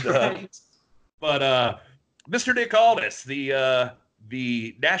 That's right. But Mr. Nick Aldis, the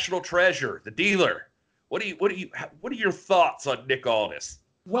national treasure, the dealer. What are your thoughts on Nick Aldis?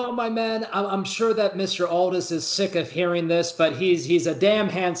 Well, my man, I'm sure that Mr. Aldis is sick of hearing this, but he's a damn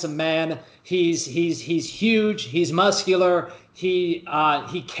handsome man. He's huge. He's muscular. He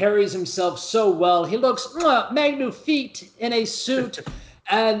carries himself so well. He looks magnifique in a suit.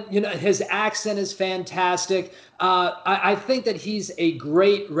 And, his accent is fantastic. I think that he's a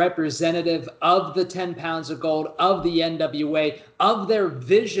great representative of the 10 pounds of gold, of the NWA, of their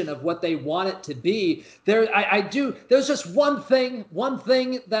vision of what they want it to be. There's just one thing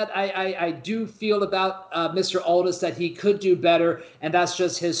that I do feel about Mr. Aldis that he could do better, and that's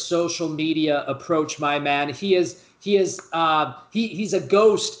just his social media approach, my man. He's a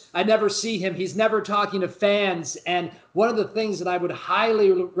ghost. I never see him. He's never talking to fans. And one of the things that I would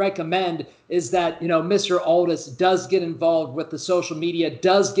highly recommend is that, Mr. Aldis does get involved with the social media,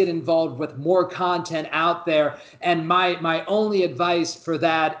 does get involved with more content out there. And my only advice for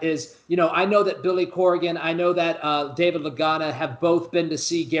that is, I know that Billy Corgan, I know that David Lagana have both been to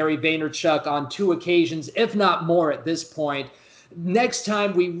see Gary Vaynerchuk on 2 occasions, if not more at this point. Next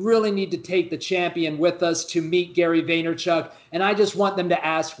time, we really need to take the champion with us to meet Gary Vaynerchuk. And I just want them to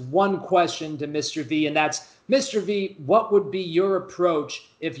ask one question to Mr. V, and that's, Mr. V, what would be your approach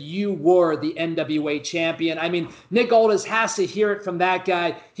if you were the NWA champion? I mean, Nick Aldis has to hear it from that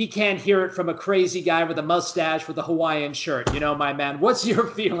guy. He can't hear it from a crazy guy with a mustache with a Hawaiian shirt. My man. What's your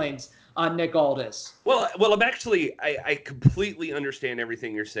feelings on Nick Aldis? Well, I'm actually, I completely understand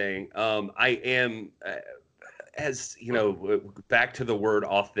everything you're saying. I am... as back to the word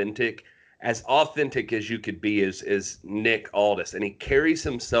authentic as you could be is Nick Aldis, and he carries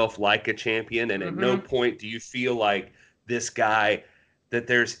himself like a champion. And at no point do you feel like this guy, that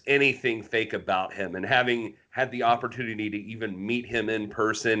there's anything fake about him. And having had the opportunity to even meet him in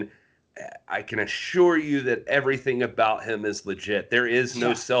person, I can assure you that everything about him is legit. There is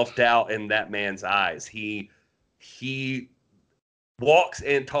no self-doubt in that man's eyes. He walks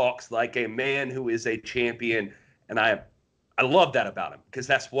and talks like a man who is a champion. And I love that about him, because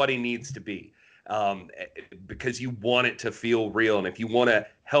that's what he needs to be, because you want it to feel real. And if you want to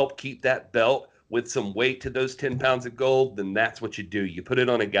help keep that belt with some weight to those 10 pounds of gold, then that's what you do. You put it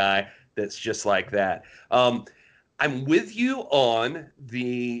on a guy that's just like that. I'm with you on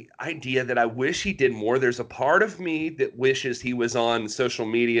the idea that I wish he did more. There's a part of me that wishes he was on social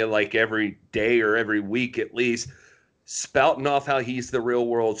media like every day or every week at least, spouting off how he's the real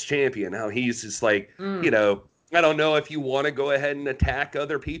world's champion, how he's just like, I don't know if you want to go ahead and attack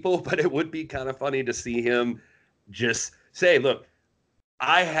other people, but it would be kind of funny to see him just say, look,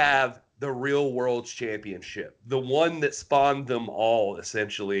 I have the real world championship, the one that spawned them all,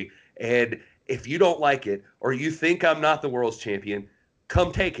 essentially. And if you don't like it, or you think I'm not the world's champion,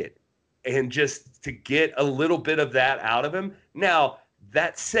 come take it. And just to get a little bit of that out of him. Now,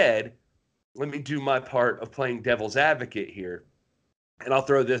 that said, let me do my part of playing devil's advocate here. And I'll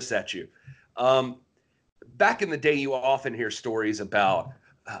throw this at you. Back in the day, you often hear stories about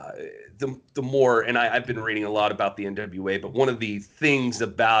the more, and I've been reading a lot about the NWA, but one of the things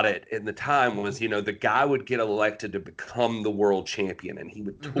about it in the time was, the guy would get elected to become the world champion, and he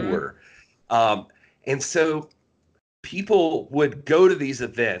would tour. And so people would go to these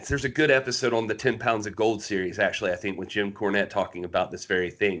events. There's a good episode on the 10 Pounds of Gold series, actually, I think, with Jim Cornette talking about this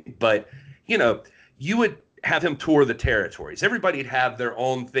very thing. But, you would have him tour the territories. Everybody'd have their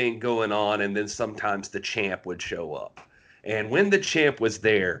own thing going on, and then sometimes the champ would show up. And when the champ was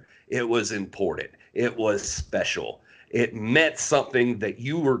there, it was important. It was special. It meant something that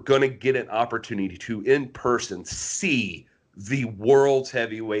you were going to get an opportunity to, in person, see the world's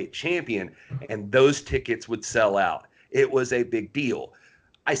heavyweight champion, and those tickets would sell out. It was a big deal.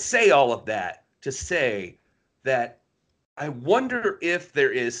 I say all of that to say that I wonder if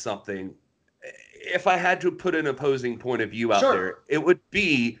there is something, if I had to put an opposing point of view out there, it would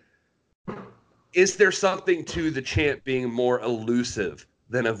be, is there something to the champ being more elusive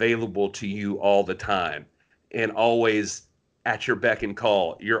than available to you all the time and always at your beck and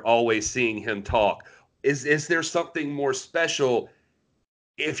call? You're always seeing him talk. Is there something more special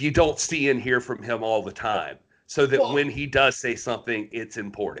if you don't see and hear from him all the time, so that when he does say something, it's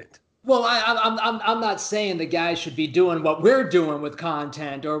important? Well, I'm not saying the guy should be doing what we're doing with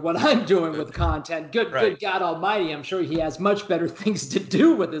content or what I'm doing with content. Good God Almighty, I'm sure he has much better things to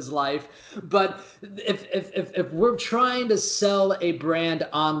do with his life. But if we're trying to sell a brand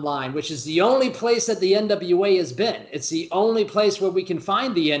online, which is the only place that the NWA has been, it's the only place where we can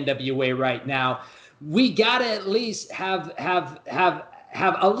find the NWA right now. We gotta at least have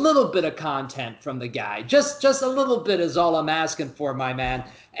a little bit of content from the guy. Just a little bit is all I'm asking for, my man.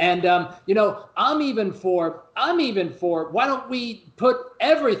 And I'm even for why don't we put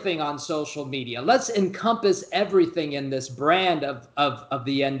everything on social media? Let's encompass everything in this brand of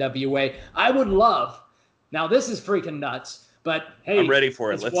the NWA. I would love. Now this is freaking nuts, but hey, I'm ready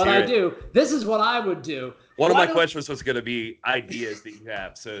for it. Let's what I do. This is what I would do. One of my questions was going to be ideas that you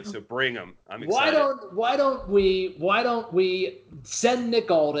have, so bring them. I'm excited. Why don't we send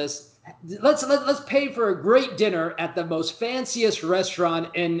Nick Aldis? Let's pay for a great dinner at the most fanciest restaurant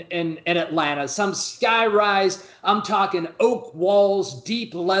in Atlanta. Some skyrise. I'm talking oak walls,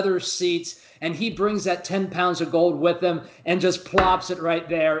 deep leather seats. And he brings that 10 pounds of gold with him and just plops it right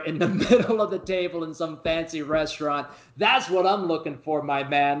there in the middle of the table in some fancy restaurant. That's what I'm looking for, my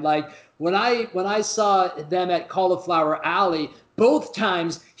man. Like when I saw them at Cauliflower Alley, both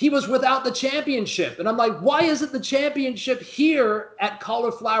times he was without the championship. And I'm like, why isn't the championship here at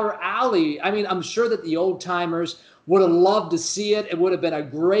Cauliflower Alley? I mean, I'm sure that the old timers would have loved to see it. It would have been a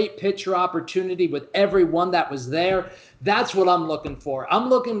great picture opportunity with everyone that was there. That's what I'm looking for. I'm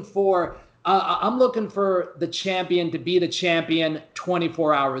looking for the champion to be the champion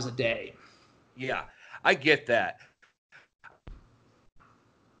 24 hours a day. Yeah, I get that.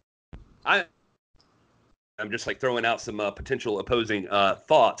 I'm just like throwing out some potential opposing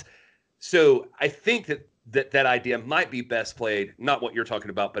thoughts. So I think that idea might be best played, not what you're talking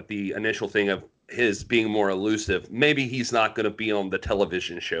about, but the initial thing of his being more elusive. Maybe he's not going to be on the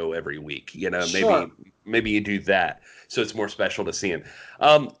television show every week. Maybe you do that, so it's more special to see him.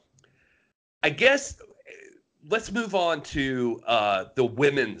 I guess let's move on to the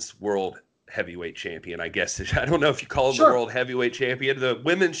women's world heavyweight champion, I guess. I don't know if you call him the world heavyweight champion, the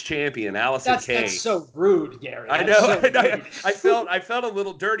women's champion, Allison Kane. That's so rude, Gary. I know. I felt a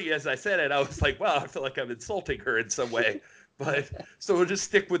little dirty as I said it. I was like, wow, I feel like I'm insulting her in some way. But so we'll just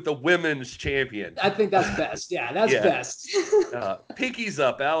stick with the women's champion. I think that's best. Yeah, that's best. Pinkies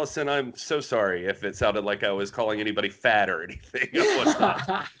up, Allison. I'm so sorry if it sounded like I was calling anybody fat or anything. I was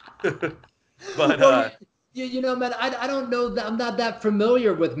not. But man, I don't know that I'm not that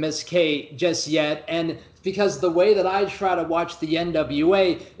familiar with Miss K just yet, and because the way that I try to watch the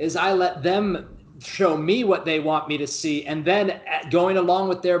NWA is I let them show me what they want me to see, and then going along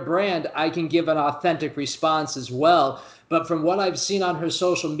with their brand, I can give an authentic response as well. But from what I've seen on her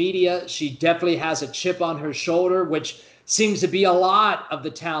social media, she definitely has a chip on her shoulder, which seems to be a lot of the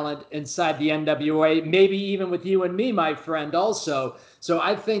talent inside the NWA, maybe even with you and me, my friend, also. So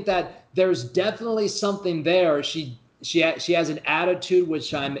I think that there's definitely something there. She She has an attitude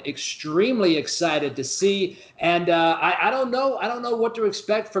which I'm extremely excited to see, and I don't know what to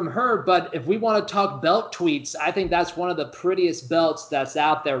expect from her. But if we want to talk belt tweets, I think that's one of the prettiest belts that's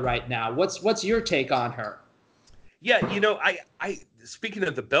out there right now. What's your take on her? Yeah, I speaking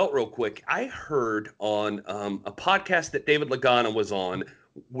of the belt real quick, I heard on a podcast that David Lagana was on,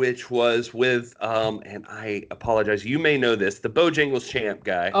 which was with and I apologize, you may know this, the Bojangles champ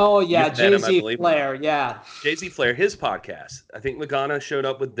guy. Oh yeah, You've met him, I Jay-Z believe. Flair, yeah. Jay-Z Flair, his podcast. I think Lagana showed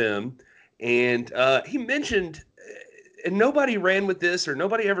up with them, and he mentioned, and nobody ran with this or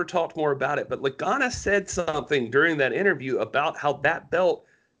nobody ever talked more about it, but Lagana said something during that interview about how that belt,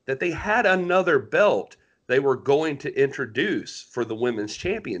 that they had another belt they were going to introduce for the women's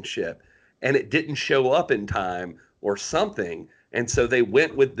championship, and it didn't show up in time or something. And so they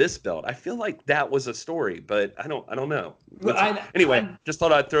went with this belt. I feel like that was a story, but I don't know. Anyway, just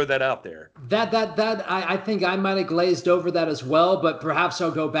thought I'd throw that out there. I think I might have glazed over that as well, but perhaps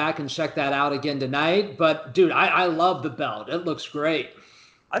I'll go back and check that out again tonight. But dude, I love the belt. It looks great.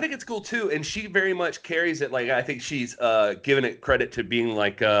 I think it's cool too, and she very much carries it. Like, I think she's given it credit to being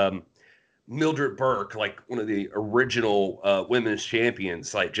like Mildred Burke, like one of the original women's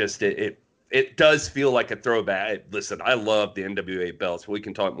champions. Like, just it does feel like a throwback. Listen, I love the NWA belts. We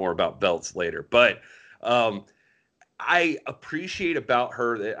can talk more about belts later, but I appreciate about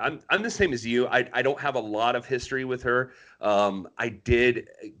her that I'm the same as you. I don't have a lot of history with her. I did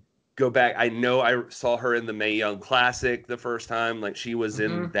go back. I know I saw her in the Mae Young Classic the first time. Like, she was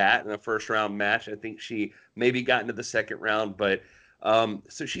in that in a first round match. I think she maybe got into the second round, but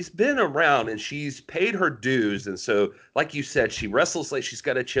so she's been around and she's paid her dues. And so, like you said, she wrestles like she's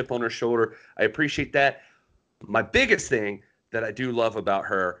got a chip on her shoulder. I appreciate that. My biggest thing that I do love about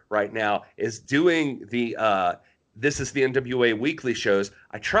her right now is doing the This Is the NWA weekly shows.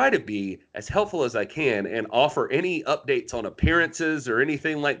 I try to be as helpful as I can and offer any updates on appearances or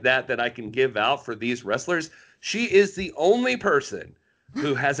anything like that that I can give out for these wrestlers. She is the only person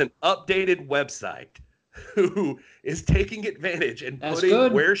who has an updated website, who is taking advantage and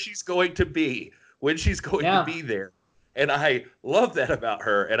putting where she's going to be, when she's going to be there. And I love that about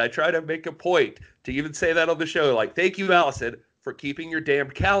her. And I try to make a point to even say that on the show. Like, thank you, Allison, for keeping your damn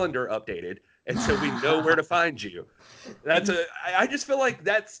calendar updated. And so we know where to find you. I just feel like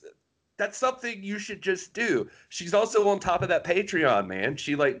that's something you should just do. She's also on top of that Patreon, man.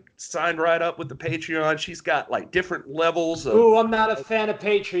 She like signed right up with the Patreon. She's got like different levels of. Ooh, I'm not a fan of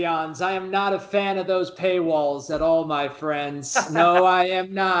Patreons. I am not a fan of those paywalls at all, my friends. No, I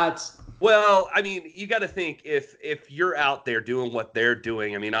am not. Well, I mean, you got to think if you're out there doing what they're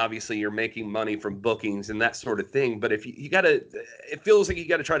doing. I mean, obviously you're making money from bookings and that sort of thing. But if you got to, it feels like you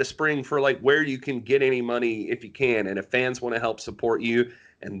got to try to spring for like where you can get any money if you can. And if fans want to help support you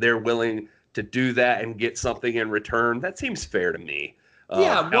and they're willing to do that and get something in return, that seems fair to me.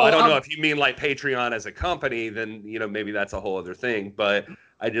 Yeah. Now, I don't know if you mean like Patreon as a company, then maybe that's a whole other thing. But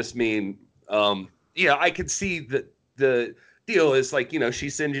I just mean, I could see that the deal is like, she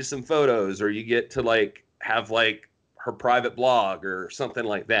sends you some photos, or you get to like have like her private blog or something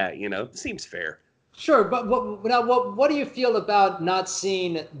like that. It seems fair. Sure, but what do you feel about not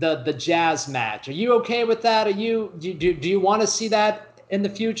seeing the Jazz match? Are you okay with that? Do you want to see that in the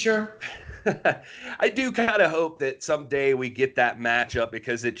future? I do kind of hope that someday we get that matchup,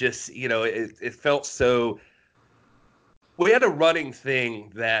 because it just, it felt so. We had a running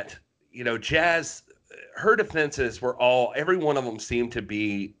thing that, Jazz, her defenses were every one of them seemed to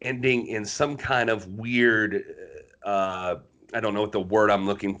be ending in some kind of weird, I don't know what the word I'm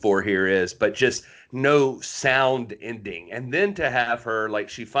looking for here is, but just no sound ending. And then to have her, like,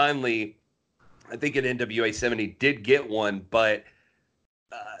 she finally, I think at NWA 70 did get one, but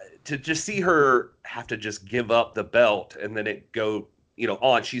to just see her have to just give up the belt and then it go,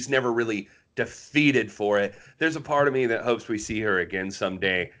 on, she's never really defeated for it. There's a part of me that hopes we see her again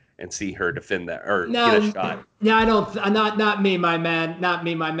someday and see her defend that or get a shot. Yeah, I don't. Not me, my man. Not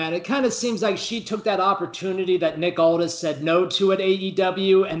me, my man. It kind of seems like she took that opportunity that Nick Aldis said no to at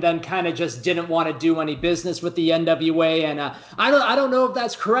AEW, and then kind of just didn't want to do any business with the NWA. And I don't know if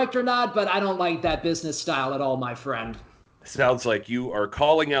that's correct or not, but I don't like that business style at all, my friend. Sounds like you are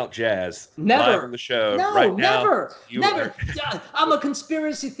calling out Jazz never live on the show. No, right never. Now, never. I'm a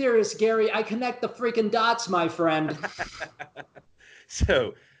conspiracy theorist, Gary. I connect the freaking dots, my friend.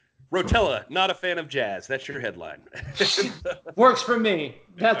 So, Rotella, not a fan of Jazz. That's your headline. Works for me.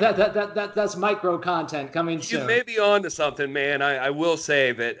 That's micro content coming soon. You may be on to something, man. I will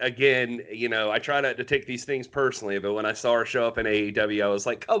say that, again, I try not to take these things personally, but when I saw her show up in AEW, I was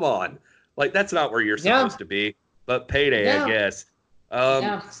like, come on. Like, that's not where you're supposed to be. But payday, I guess.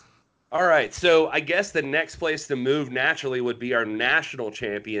 All right, so I guess the next place to move naturally would be our national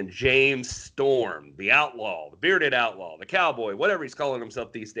champion, James Storm, the outlaw, the bearded outlaw, the cowboy, whatever he's calling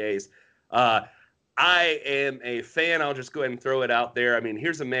himself these days. Uh, I am a fan. I'll just go ahead and throw it out there. I mean,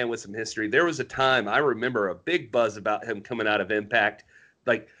 here's a man with some history. There was a time I remember a big buzz about him coming out of Impact,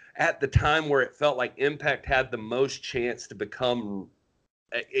 like at the time where it felt like Impact had the most chance to become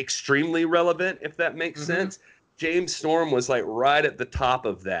extremely relevant, if that makes sense. James Storm was like right at the top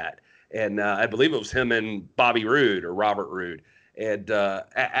of that. And I believe it was him and Bobby Roode or Robert Roode. And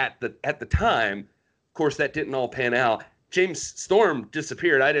at the time, of course, that didn't all pan out. James Storm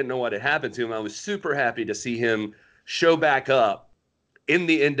disappeared. I didn't know what had happened to him. I was super happy to see him show back up in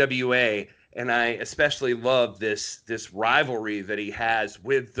the NWA. And I especially love this rivalry that he has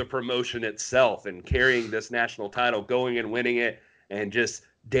with the promotion itself and carrying this national title, going and winning it, and just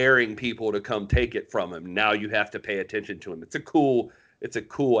daring people to come take it from him. Now you have to pay attention to him. It's a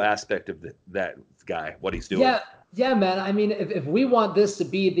cool aspect of that guy, what he's doing. Yeah, man. I mean, if we want this to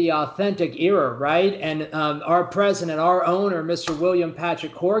be the authentic era, right? And our president, our owner, Mr. William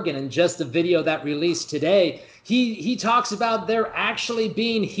Patrick Corgan, in just the video that released today, he talks about there actually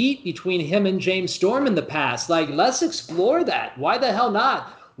being heat between him and James Storm in the past. Like, let's explore that. Why the hell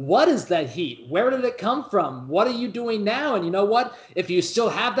not? What is that heat? Where did it come from? What are you doing now? And you know what? If you still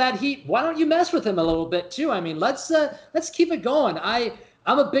have that heat, why don't you mess with him a little bit too? I mean, let's keep it going.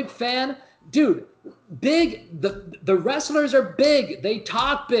 I'm a big fan. Dude, big, the wrestlers are big. They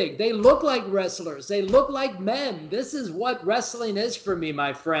talk big. They look like wrestlers. They look like men. This is what wrestling is for me,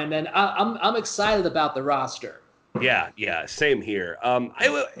 my friend. And I'm excited about the roster. Yeah, same here.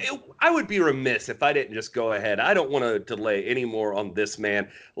 I would be remiss if I didn't just go ahead. I don't want to delay any more on this man.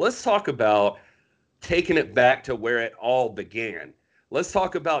 Let's talk about taking it back to where it all began. Let's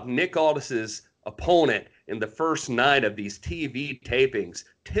talk about Nick Aldis's opponent in the first night of these TV tapings.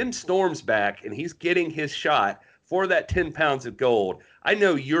 Tim Storm's back, and he's getting his shot for that 10 pounds of gold. I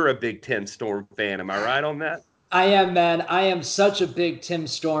know you're a big Tim Storm fan. Am I right on that? I am, man. I am such a big Tim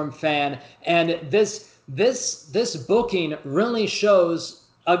Storm fan. And this booking really shows,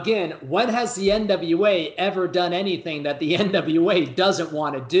 again, when has the NWA ever done anything that the NWA doesn't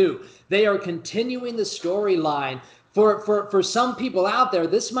want to do? They are continuing the storyline. For some people out there,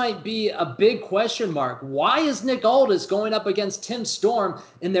 this might be a big question mark. Why is Nick Aldis going up against Tim Storm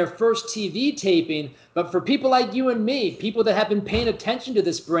in their first TV taping? But for people like you and me, people that have been paying attention to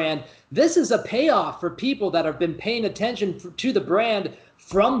this brand, this is a payoff for people that have been paying attention to the brand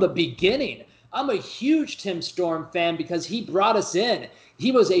from the beginning. I'm a huge Tim Storm fan because he brought us in.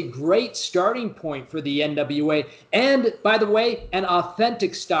 He was a great starting point for the NWA. And, by the way, an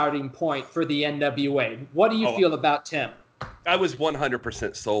authentic starting point for the NWA. What do you feel about Tim? I was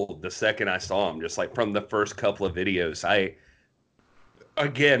 100% sold the second I saw him, just like from the first couple of videos.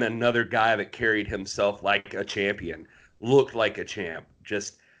 Again, another guy that carried himself like a champion, looked like a champ,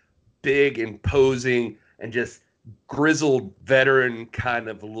 just big, imposing, and just grizzled veteran kind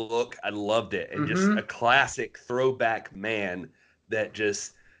of look. I loved it. And just a classic throwback man that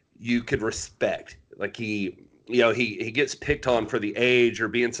just you could respect. Like he gets picked on for the age or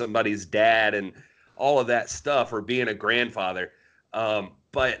being somebody's dad and all of that stuff, or being a grandfather.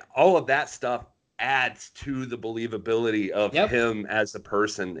 But all of that stuff adds to the believability of him as a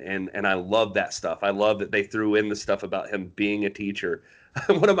person. And I love that stuff. I love that they threw in the stuff about him being a teacher.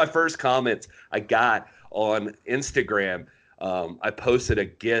 One of my first comments I got on Instagram, I posted a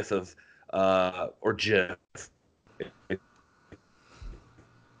GIF of or GIF.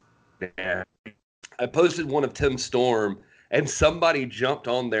 I posted one of Tim Storm, and somebody jumped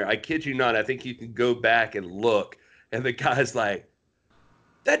on there. I kid you not. I think you can go back and look, and the guy's like,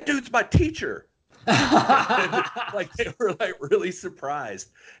 "That dude's my teacher." Like, they were like really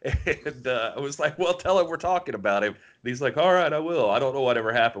surprised, and I was like, "Well, tell him we're talking about him." And he's like, "All right, I will." I don't know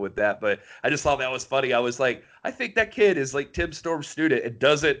whatever happened with that, but I just thought that was funny. I was like, I think that kid is like Tim Storm's student. It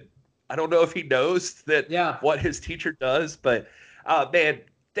doesn't. I don't know if he knows that what his teacher does, but man,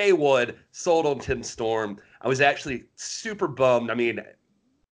 day one, sold on Tim Storm. I was actually super bummed. I mean,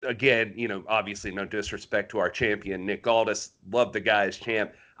 again, obviously no disrespect to our champion, Nick Aldis. Love the guy as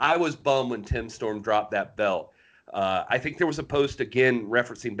champ. I was bummed when Tim Storm dropped that belt. I think there was a post, again,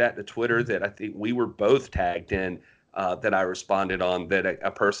 referencing back to Twitter that I think we were both tagged in that I responded on, that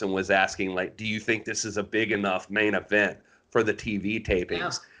a person was asking, like, do you think this is a big enough main event for the TV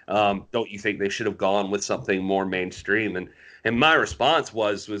tapings? Yeah. Don't you think they should have gone with something more mainstream? And my response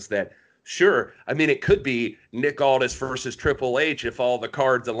was that, sure. I mean, it could be Nick Aldis versus Triple H if all the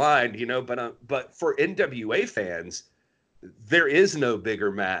cards aligned, but for NWA fans, there is no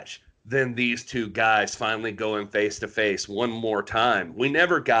bigger match than these two guys finally going face to face one more time. We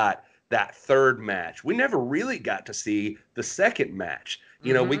never got that third match. We never really got to see the second match.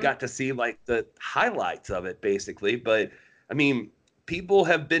 You know, we got to see like the highlights of it basically. But I mean, people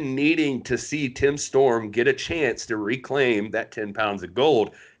have been needing to see Tim Storm get a chance to reclaim that 10 pounds of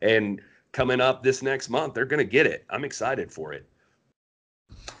gold. And coming up this next month, they're going to get it. I'm excited for it.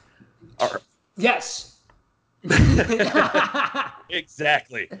 All right. Yes.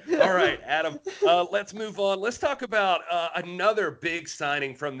 Exactly. All right, Adam, let's move on. Let's talk about another big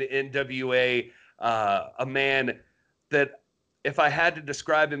signing from the NWA, a man that if I had to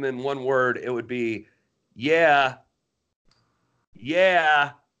describe him in one word, it would be, yeah, Eli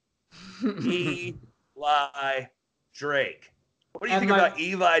Drake. What do you think about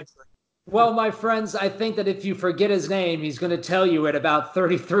Eli Drake? Well, my friends, I think that if you forget his name, he's going to tell you it about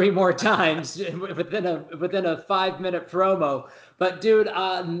 33 more times within a 5-minute promo. But dude,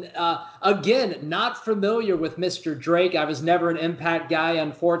 again, not familiar with Mr. Drake. I was never an Impact guy,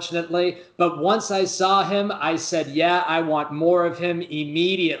 unfortunately. But once I saw him, I said, yeah, I want more of him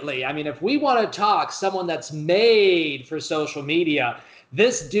immediately. I mean, if we want to talk someone that's made for social media,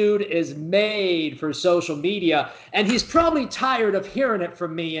 this dude is made for social media, and he's probably tired of hearing it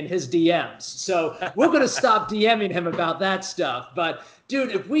from me in his DMs. So we're going to stop DMing him about that stuff. But,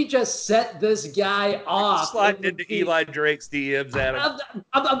 dude, if we just set this guy off. Slide into Eli Drake's DMs, Adam.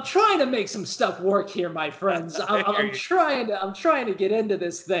 I'm trying to make some stuff work here, my friends. I'm trying to get into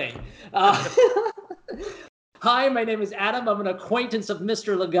this thing. Hi, my name is Adam. I'm an acquaintance of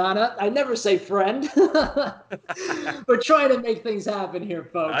Mr. Lagana. I never say friend. We're trying to make things happen here,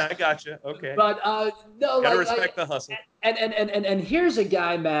 folks. I got you. Okay. But no, gotta respect the hustle. And here's a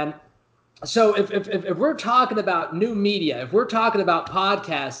guy, man. So if we're talking about new media, if we're talking about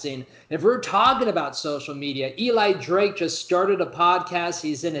podcasting, if we're talking about social media, Eli Drake just started a podcast.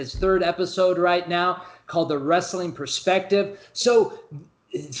 He's in his 3rd episode right now called The Wrestling Perspective. So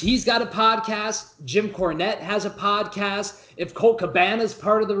he's got a podcast. Jim Cornette has a podcast. If Colt Cabana is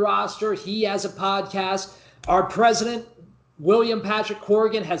part of the roster, he has a podcast. Our president, William Patrick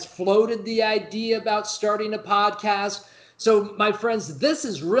Corgan, has floated the idea about starting a podcast. So, my friends, this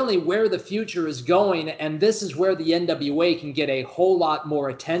is really where the future is going, and this is where the NWA can get a whole lot more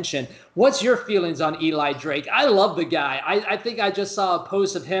attention. What's your feelings on Eli Drake? I love the guy. I think I just saw a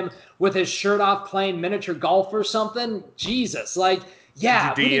post of him with his shirt off playing miniature golf or something. Jesus, like,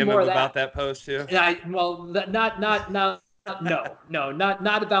 yeah. Did you DM him about that post too? Not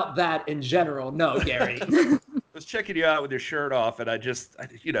about that in general. No, Gary. I was checking you out with your shirt off, and I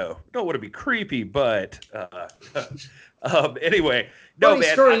don't want to be creepy, but anyway,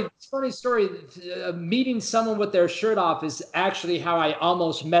 funny story. Meeting someone with their shirt off is actually how I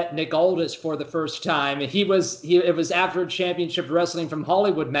almost met Nick Aldis for the first time. It was after a championship wrestling from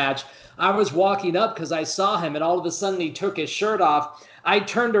Hollywood match. I was walking up because I saw him, and all of a sudden he took his shirt off. I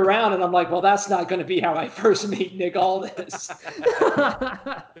turned around and I'm like, well, that's not going to be how I first meet Nick Aldis.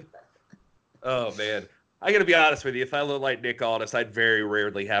 Oh man. I got to be honest with you. If I look like Nick Aldis, I'd very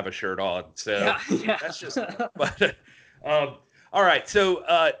rarely have a shirt on. So that's just, but, all right. So,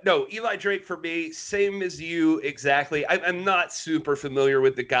 no, Eli Drake for me, same as you exactly. I'm not super familiar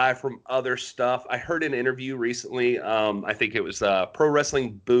with the guy from other stuff. I heard an interview recently. I think it was Pro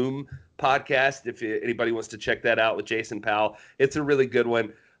Wrestling Boom podcast. If anybody wants to check that out with Jason Powell, it's a really good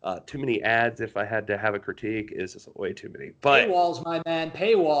one. Too many ads, if I had to have a critique, is just way too many. But paywalls, my man,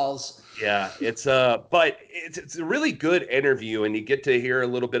 paywalls. Yeah, but it's a really good interview, and you get to hear a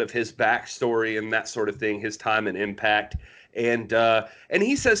little bit of his backstory and that sort of thing, his time and Impact. And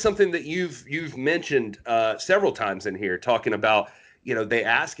he says something that you've mentioned several times in here, talking about, they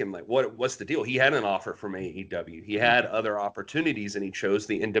ask him like, what's the deal? He had an offer from AEW. He had other opportunities, and he chose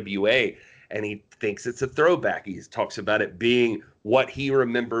the NWA, and he thinks it's a throwback. He talks about it being what he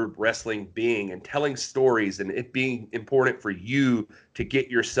remembered wrestling being, and telling stories, and it being important for you to get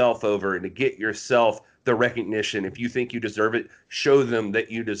yourself over and to get yourself the recognition. If you think you deserve it, show them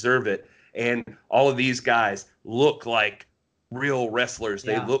that you deserve it. And all of these guys look like real wrestlers.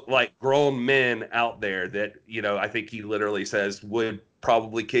 They look like grown men out there that, I think he literally says would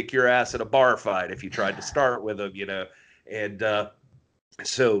probably kick your ass at a bar fight if you tried to start with them, And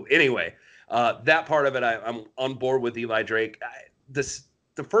so anyway, that part of it, I'm on board with Eli Drake.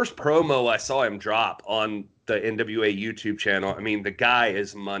 The first promo I saw him drop on the NWA YouTube channel, I mean, the guy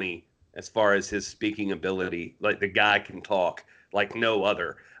is money as far as his speaking ability. Like, the guy can talk like no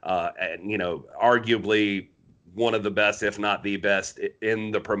other. And, arguably one of the best, if not the best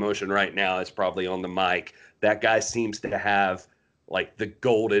in the promotion right now, is probably on the mic. That guy seems to have like the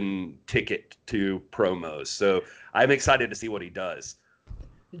golden ticket to promos. So I'm excited to see what he does.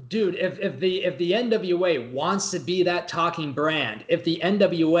 Dude, if the NWA wants to be that talking brand, if the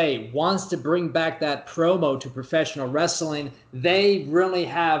NWA wants to bring back that promo to professional wrestling, they really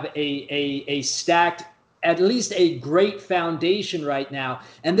have a stacked, at least a great foundation right now.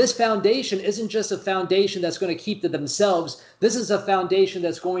 And this foundation isn't just a foundation that's going to keep to themselves. This is a foundation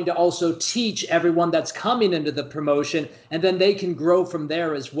that's going to also teach everyone that's coming into the promotion, and then they can grow from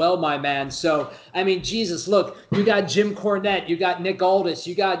there as well, my man. So, I mean, Jesus, look, you got Jim Cornette, you got Nick Aldis,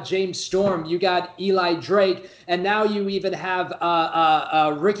 you got James Storm, you got Eli Drake, and now you even have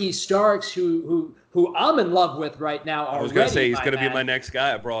Ricky Starks, who I'm in love with right now already. I was going to say he's going to be my next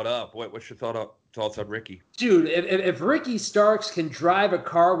guy I brought up. What's your thoughts on Ricky? Dude, if Ricky Starks can drive a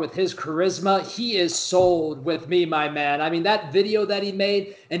car with his charisma, he is sold with me, my man. I mean, that video that he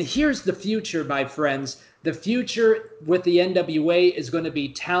made, and here's the future, my friends. The future with the NWA is going to be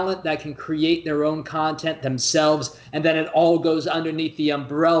talent that can create their own content themselves, and then it all goes underneath the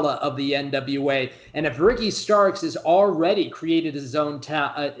umbrella of the NWA. And if Ricky Starks has already created his own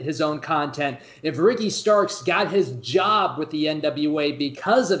content, if Ricky Starks got his job with the NWA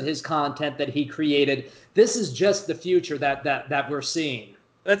because of his content that he created, this is just the future that we're seeing.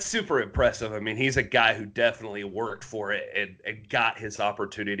 That's super impressive. I mean, he's a guy who definitely worked for it and got his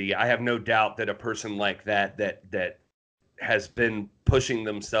opportunity. I have no doubt that a person like that has been pushing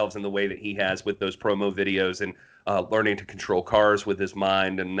themselves in the way that he has with those promo videos and learning to control cars with his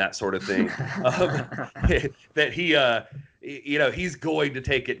mind and that sort of thing, that he, he's going to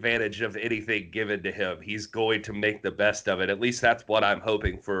take advantage of anything given to him. He's going to make the best of it. At least that's what I'm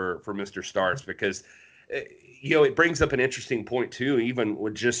hoping for Mr. Starks, because it brings up an interesting point too, even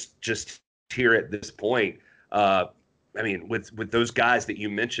with just here at this point. I mean, with those guys that you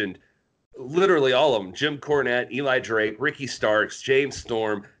mentioned, literally all of them, Jim Cornette, Eli Drake, Ricky Starks, James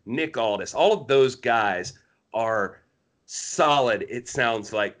Storm, Nick Aldis, all of those guys are solid, it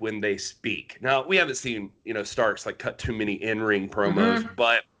sounds like, when they speak. Now, we haven't seen, Starks like cut too many in-ring promos,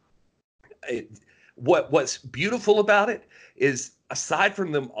 but what's beautiful about it is, aside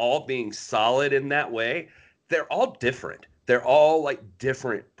from them all being solid in that way, they're all different. They're all like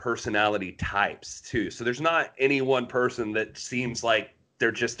different personality types too. So there's not any one person that seems like they're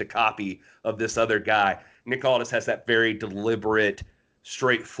just a copy of this other guy. Nick Aldis has that very deliberate,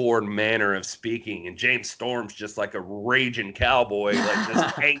 straightforward manner of speaking, and James Storm's just like a raging cowboy, like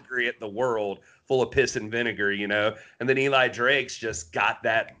just angry at the world, full of piss and vinegar, and then Eli Drake's just got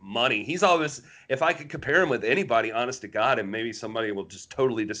that money. He's always, if I could compare him with anybody, honest to God, and maybe somebody will just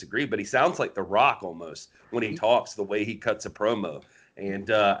totally disagree, but he sounds like The Rock almost when he talks, the way he cuts a promo,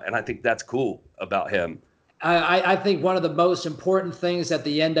 and I think that's cool about him. I think one of the most important things that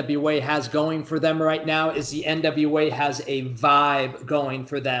the NWA has going for them right now is the NWA has a vibe going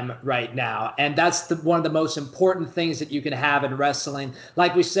for them right now. And that's one of the most important things that you can have in wrestling.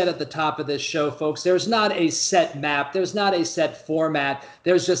 Like we said at the top of this show, folks, there's not a set map. There's not a set format.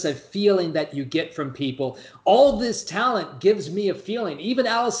 There's just a feeling that you get from people. All this talent gives me a feeling. Even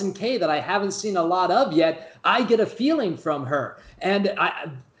Allison Kay, that I haven't seen a lot of yet, I get a feeling from her. And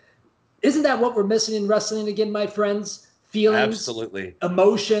isn't that what we're missing in wrestling again, my friends? Feelings, absolutely,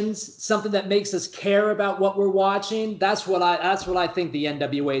 emotions, something that makes us care about what we're watching. That's what I think the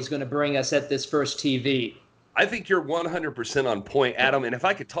NWA is going to bring us at this first TV. I think you're 100% on point, Adam. And if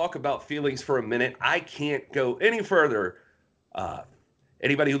I could talk about feelings for a minute, I can't go any further.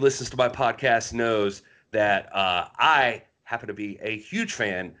 Anybody who listens to my podcast knows that I happen to be a huge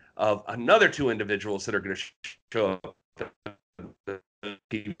fan of another two individuals that are going to show up.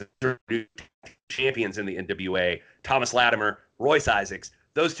 Champions in the NWA, Thomas Latimer, Royce Isaacs.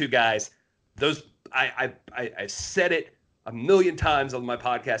 Those two guys, I said it a million times on my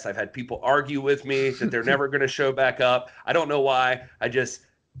podcast. I've had people argue with me that they're never going to show back up. I don't know why. I just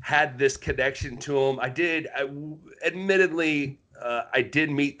had this connection to them. Admittedly, I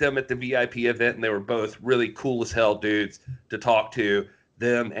did meet them at the VIP event, and they were both really cool as hell dudes to talk to.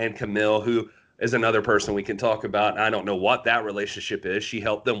 Them and Camille, who is another person we can talk about. I don't know what that relationship is. She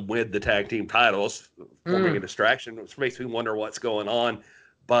helped them win the tag team titles, forming a distraction, which makes me wonder what's going on.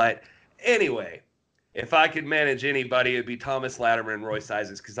 But anyway, if I could manage anybody, it'd be Thomas Latimer and Royce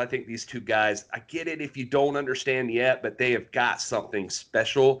Isaacs, because I think these two guys, I get it if you don't understand yet, but they have got something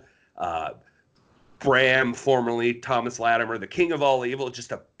special. Bram, formerly Thomas Latimer, the king of all evil,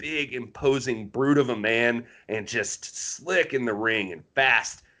 just a big, imposing brute of a man, and just slick in the ring and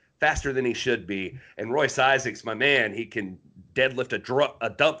faster than he should be. And Royce Isaacs, my man, he can deadlift a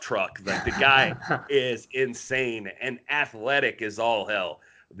dump truck. Like, the guy is insane and athletic as all hell.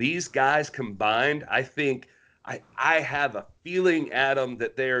 These guys combined, I think, I have a feeling, Adam,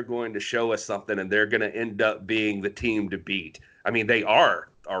 that they are going to show us something, and they're going to end up being the team to beat. I mean, they are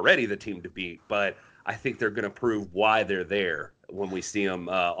already the team to beat, but I think they're going to prove why they're there when we see them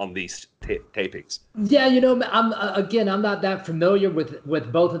on these tapings. Yeah, I'm not that familiar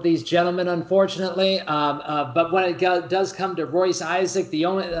with both of these gentlemen, unfortunately. But when it does come to Royce Isaac, the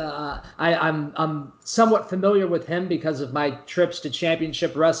only I'm somewhat familiar with him because of my trips to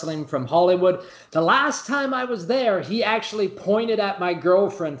Championship Wrestling from Hollywood. The last time I was there, he actually pointed at my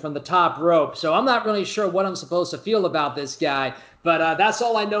girlfriend from the top rope. So I'm not really sure what I'm supposed to feel about this guy. But that's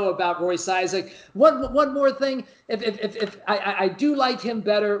all I know about Royce Isaac. One more thing, if I do like him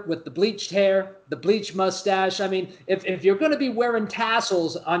better with the bleached hair, the bleached mustache. I mean, if you're going to be wearing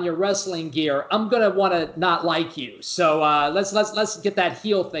tassels on your wrestling gear, I'm going to want to not like you. So let's get that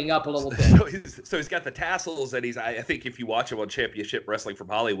heel thing up a little bit. So he's got the tassels, and I think if you watch him on Championship Wrestling from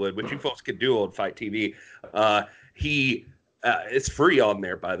Hollywood, which you folks can do on Fight TV, it's free on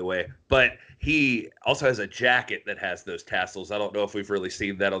there, by the way, but he also has a jacket that has those tassels. I don't know if we've really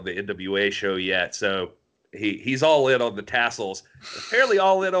seen that on the NWA show yet. So he's all in on the tassels, apparently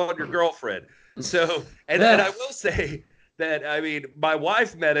all in on your girlfriend. So, and I will say that, I mean, my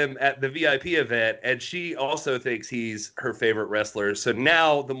wife met him at the VIP event, and she also thinks he's her favorite wrestler. So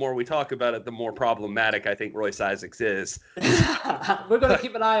now the more we talk about it, the more problematic I think Royce Isaacs is. We're going to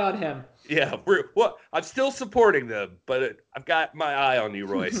keep an eye on him. Yeah, I'm still supporting them, but I've got my eye on you,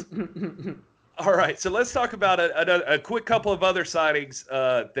 Royce. All right, so let's talk about a quick couple of other sightings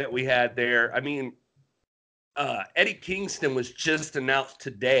that we had there. I mean, Eddie Kingston was just announced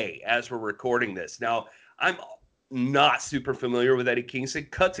today as we're recording this. Now, I'm not super familiar with Eddie Kingston.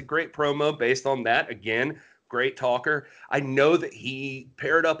 Cuts a great promo based on that. Again, great talker. I know that he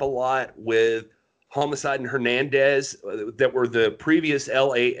paired up a lot with Homicide and Hernandez that were the previous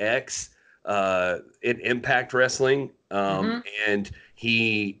LAX in Impact Wrestling. And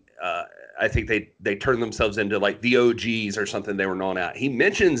he... I think they turned themselves into like the OGs or something they were known at. He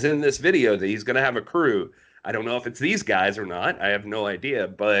mentions in this video that he's going to have a crew. I don't know if it's these guys or not. I have no idea,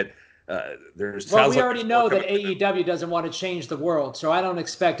 but there's... Well, we already know that AEW doesn't want to change the world, so I don't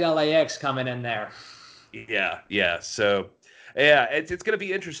expect LAX coming in there. Yeah. So... yeah, it's going to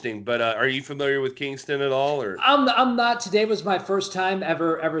be interesting. But are you familiar with Kingston at all? Or I'm not. Today was my first time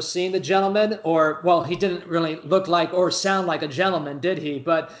ever seeing the gentleman. Or, well, he didn't really look like or sound like a gentleman, did he?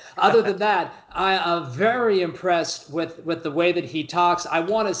 But other than that, I am very impressed with the way that he talks. I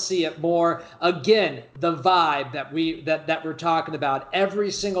want to see it more. Again, the vibe that we're talking about. Every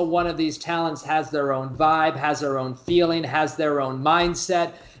single one of these talents has their own vibe, has their own feeling, has their own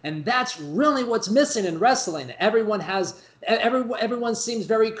mindset. And that's really what's missing in wrestling. Everyone seems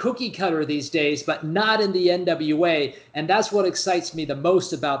very cookie cutter these days, but not in the NWA. And that's what excites me the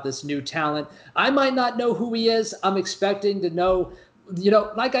most about this new talent. I might not know who he is. I'm expecting to know,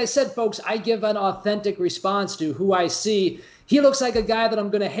 like I said, folks, I give an authentic response to who I see. He looks like a guy that I'm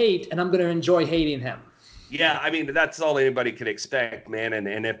going to hate, and I'm going to enjoy hating him. Yeah, I mean, that's all anybody can expect, man.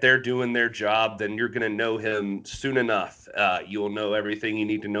 And if they're doing their job, then you're going to know him soon enough. You'll know everything you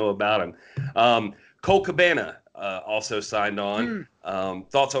need to know about him. Colt Cabana also signed on.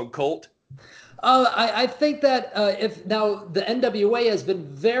 Thoughts on Colt? I think that if now the NWA has been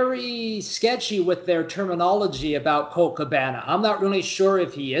very sketchy with their terminology about Colt Cabana. I'm not really sure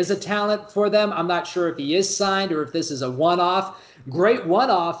if he is a talent for them. I'm not sure if he is signed or if this is a one-off. Great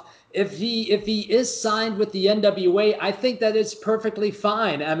one-off. If he is signed with the NWA, I think that it's perfectly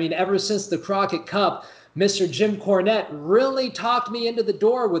fine. I mean, ever since the Crockett Cup, Mr. Jim Cornette really talked me into the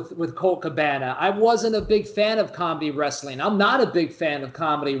door with Colt Cabana. I wasn't a big fan of comedy wrestling. I'm not a big fan of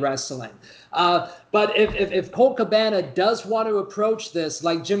comedy wrestling. But if Colt Cabana does want to approach this,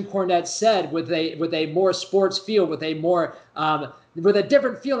 like Jim Cornette said, with a more sports feel, with a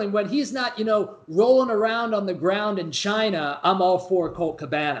different feeling, when he's not, rolling around on the ground in China, I'm all for Colt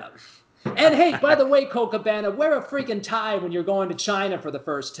Cabana. And hey, by the way, Colt Cabana, wear a freaking tie when you're going to China for the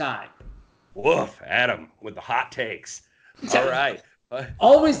first time. Woof, Adam, with the hot takes. All right.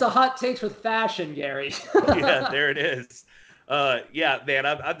 Always the hot takes with fashion, Gary. Yeah, there it is. Yeah, man,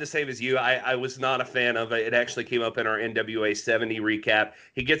 I'm the same as you. I was not a fan of it. It actually came up in our NWA 70 recap.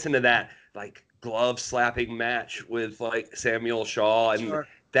 He gets into that, like, glove slapping match with, like, Samuel Shaw, and sure.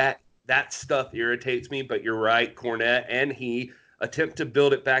 that stuff irritates me. But you're right, Cornette, and he attempt to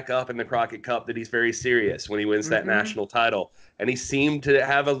build it back up in the Crockett Cup that he's very serious when he wins that national title. And he seemed to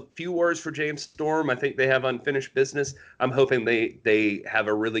have a few words for James Storm. I think they have unfinished business. I'm hoping they have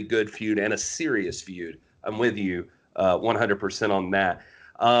a really good feud and a serious feud. I'm with you 100% on that.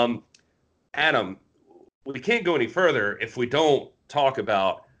 Adam, we can't go any further if we don't talk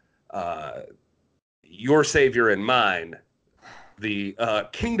about your savior and mine. The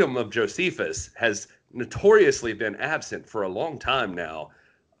Kingdom of Josephus has notoriously been absent for a long time now.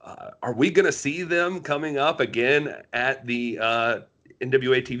 Are we going to see them coming up again at the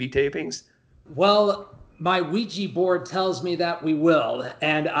NWA TV tapings? Well, my Ouija board tells me that we will,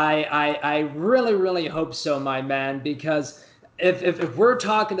 and I really, really hope so, my man, because if we're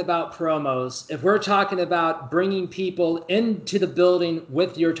talking about promos, if we're talking about bringing people into the building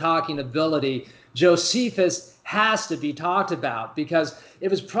with your talking ability, Josephus has to be talked about, because it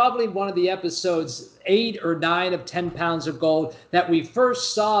was probably one of the episodes 8 or 9 of 10 Pounds of Gold that we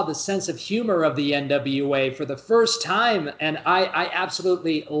first saw the sense of humor of the NWA for the first time. And I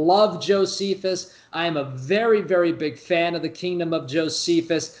absolutely love Josephus. I am a very, very big fan of the Kingdom of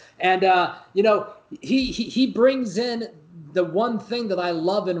Josephus. And, he brings in the one thing that I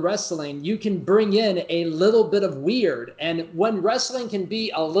love in wrestling. You can bring in a little bit of weird. And when wrestling can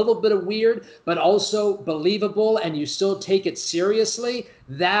be a little bit of weird, but also believable, and you still take it seriously,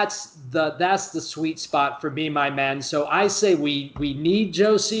 that's the sweet spot for me, my man. So I say we need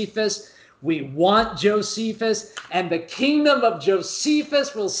Josephus. We want Josephus, and the Kingdom of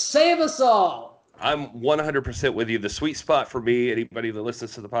Josephus will save us all. I'm 100% with you. The sweet spot for me, anybody that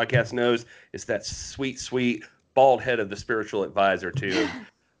listens to the podcast knows, is that sweet bald head of the spiritual advisor too.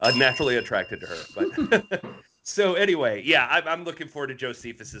 Naturally attracted to her. But so anyway, yeah, I'm looking forward to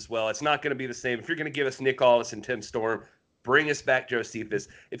Josephus as well. It's not going to be the same. If you're going to give us Nick Aldis and Tim Storm, bring us back Josephus.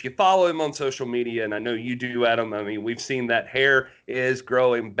 If you follow him on social media, and I know you do, Adam, I mean, we've seen that hair is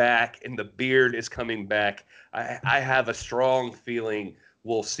growing back and the beard is coming back. I have a strong feeling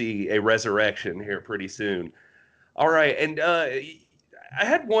we'll see a resurrection here pretty soon. All right, and I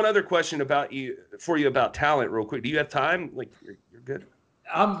had one other question about you about talent real quick. Do you have time? Like, you're good?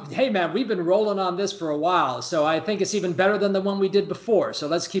 Hey, man, we've been rolling on this for a while, so I think it's even better than the one we did before. So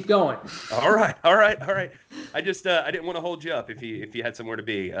let's keep going. All right. I just I didn't want to hold you up if you had somewhere to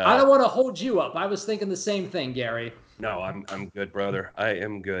be. I don't want to hold you up. I was thinking the same thing, Gary. No, I'm good, brother. I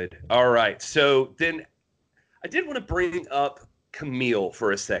am good. All right. So then I did want to bring up Kamille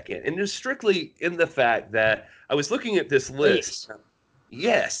for a second, and just strictly in the fact that I was looking at this list. Please.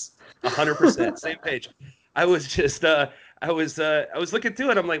 Yes, 100%, same page. I was just I was looking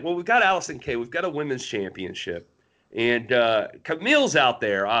through it. I'm like, well, we've got Allison Kay, we've got a women's championship, and Kamille's out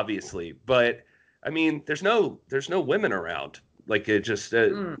there, obviously, but I mean, there's no women around. Like, it just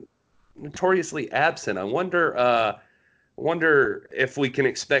notoriously absent. I wonder if we can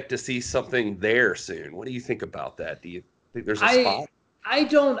expect to see something there soon. What do you think about that? Do you think there's a spot? I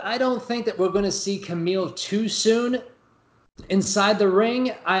don't think that we're going to see Kamille too soon inside the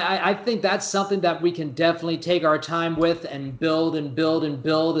ring. I think that's something that we can definitely take our time with and build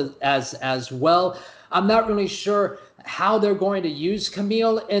as well. I'm not really sure how they're going to use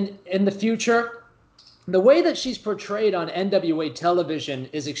Kamille in the future. The way that she's portrayed on NWA television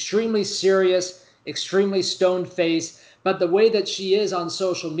is extremely serious, extremely stone-faced, but the way that she is on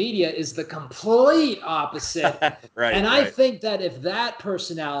social media is the complete opposite. Right. I think that if that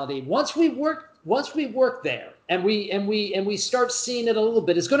personality, once we work there and we start seeing it a little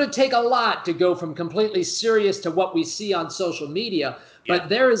bit, it's going to take a lot to go from completely serious to what we see on social media. Yeah. But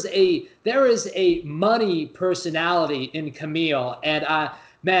there is a money personality in Kamille, and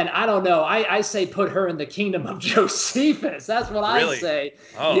man, I don't know. I say put her in the Kingdom of Josephus. That's what really? I say.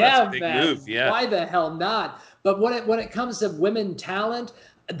 Oh, yeah, that's a big move. Yeah. Why the hell not? But when it comes to women talent,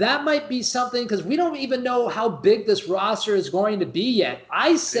 that might be something, because we don't even know how big this roster is going to be yet.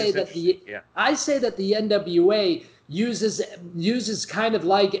 I say that the NWA uses kind of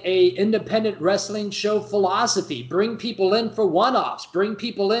like a independent wrestling show philosophy. Bring people in for one-offs. Bring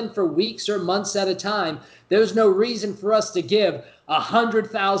people in for weeks or months at a time. There's no reason for us to give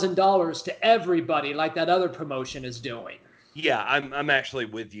 $100,000 to everybody like that other promotion is doing. Yeah, I'm actually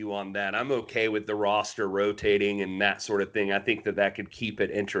with you on that. I'm okay with the roster rotating and that sort of thing. I think that could keep it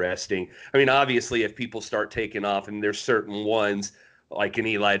interesting. I mean, obviously, if people start taking off, and there's certain ones like an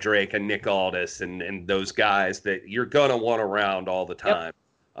Eli Drake and Nick Aldis and those guys that you're gonna want around all the time.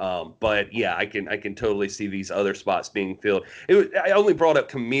 Yep. But yeah, I can totally see these other spots being filled. I only brought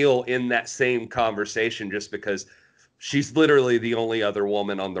up Kamille in that same conversation just because she's literally the only other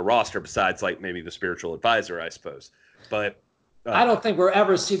woman on the roster besides, like, maybe the spiritual advisor, I suppose. But I don't think we'll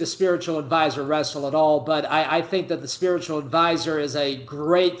ever see the spiritual advisor wrestle at all, but I think that the spiritual advisor is a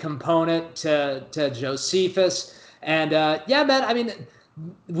great component to Josephus. And yeah, man, I mean,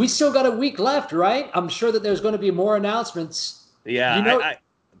 we still got a week left, right? I'm sure that there's going to be more announcements. Yeah, you know,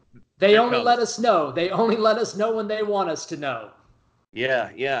 they only let us know. They only let us know when they want us to know.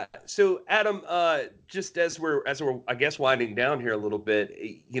 Yeah. So, Adam, just as we're I guess winding down here a little bit,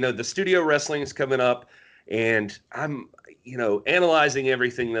 you know, the studio wrestling is coming up. and I'm analyzing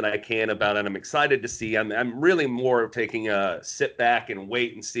everything that I can about it. I'm excited to see. I'm really more of taking a sit back and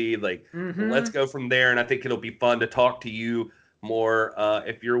wait and see. Like, let's go from there. And I think it'll be fun to talk to you more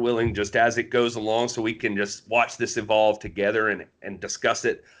if you're willing, just as it goes along, so we can just watch this evolve together and discuss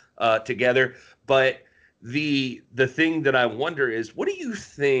it together. But the thing that I wonder is, what do you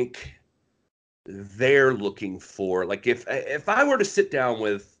think they're looking for? Like, if I were to sit down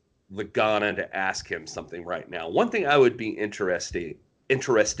with Lagana to ask him something right now, one thing I would be interested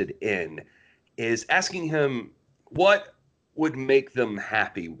in is asking him what would make them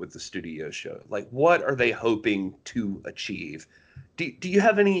happy with the studio show. Like, what are they hoping to achieve? Do you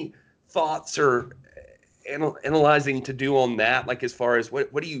have any thoughts or analyzing to do on that? Like, as far as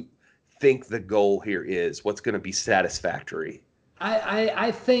what do you think the goal here is? What's going to be satisfactory?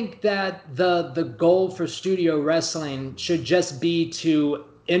 I think that the goal for studio wrestling should just be to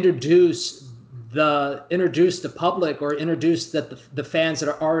introduce the public, or introduce the fans that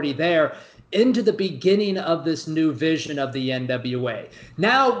are already there into the beginning of this new vision of the NWA.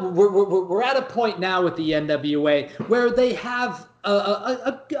 Now we're at a point now with the NWA where they have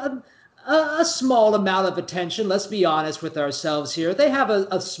a small amount of attention. Let's be honest with ourselves here. They have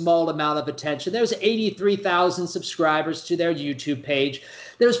a small amount of attention. There's 83,000 subscribers to their YouTube page.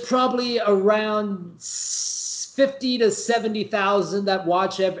 There's probably around 50 to 70,000 that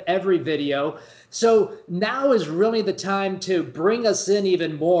watch every video. So now is really the time to bring us in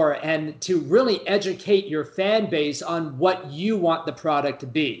even more and to really educate your fan base on what you want the product to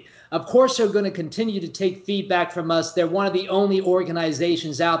be. Of course, they're going to continue to take feedback from us. They're one of the only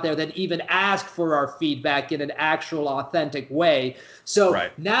organizations out there that even ask for our feedback in an actual, authentic way. So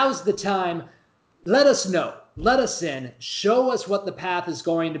Now's the time. Let us know. Let us in. Show us what the path is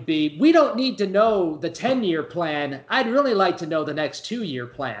going to be. We don't need to know the 10-year plan. I'd really like to know the next 2-year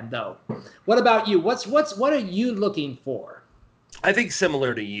plan, though. What about you? What are you looking for? I think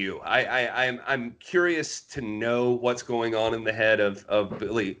similar to you. I'm curious to know what's going on in the head of our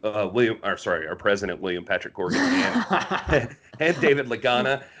president William Patrick Corgan and David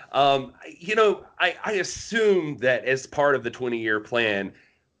Lagana. I assume that as part of the 20-year plan,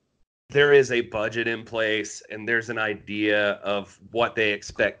 there is a budget in place and there's an idea of what they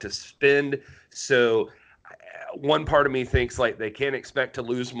expect to spend. So one part of me thinks like they can't expect to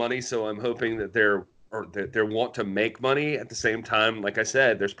lose money. So I'm hoping that they want to make money at the same time. Like I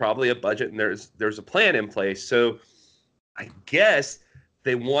said, there's probably a budget and there's a plan in place. So I guess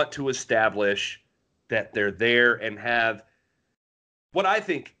they want to establish that they're there and have what I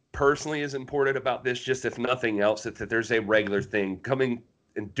think personally is important about this, just if nothing else, that there's a regular thing coming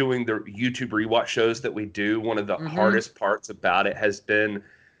and doing the YouTube rewatch shows that we do. One of the hardest parts about it has been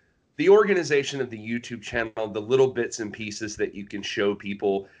the organization of the YouTube channel, the little bits and pieces that you can show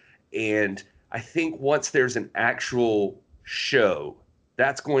people. And I think once there's an actual show,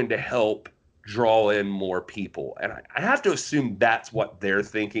 that's going to help draw in more people. And I have to assume that's what they're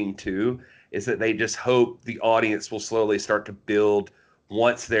thinking too, is that they just hope the audience will slowly start to build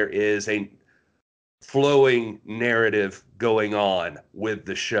once there is a flowing narrative going on with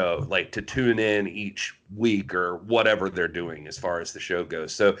the show, like to tune in each week or whatever they're doing as far as the show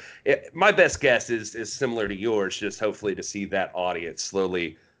goes. So my best guess is similar to yours, just hopefully to see that audience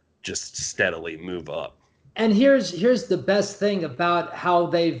slowly just steadily move up. And here's the best thing about how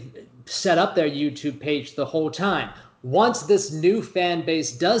they've set up their YouTube page the whole time. Once this new fan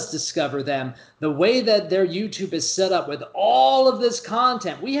base does discover them, the way that their YouTube is set up with all of this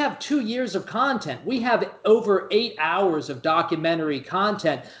content, we have 2 years of content. We have over 8 hours of documentary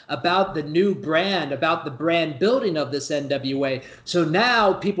content about the new brand, about the brand building of this NWA. So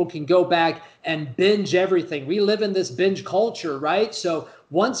now people can go back and binge everything. We live in this binge culture, right? So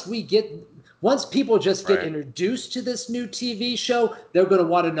once people just get introduced to this new TV show, they're going to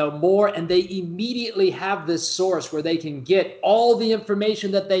want to know more, and they immediately have this source where they can get all the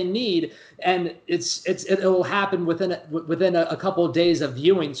information that they need, and it'll happen within a couple of days of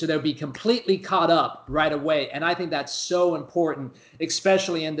viewing, so they'll be completely caught up right away. And I think that's so important,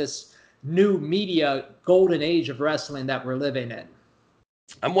 especially in this new media golden age of wrestling that we're living in.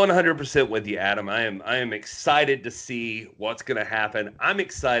 I'm 100% with you, Adam. I am excited to see what's going to happen. I'm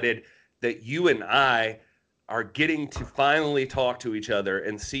excited that you and I are getting to finally talk to each other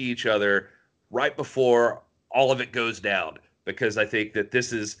and see each other right before all of it goes down. Because I think that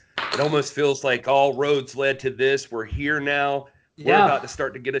it almost feels like all roads led to this. We're here now. We're about to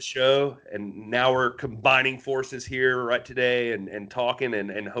start to get a show. And now we're combining forces here right today and talking.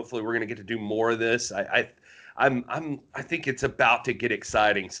 And hopefully we're going to get to do more of this. I think it's about to get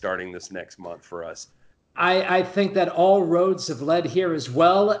exciting starting this next month for us. I think that all roads have led here as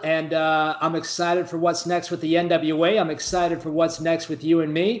well. And I'm excited for what's next with the NWA. I'm excited for what's next with you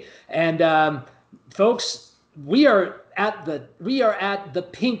and me. And folks, we are at the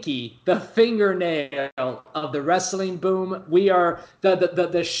pinky, the fingernail of the wrestling boom. We are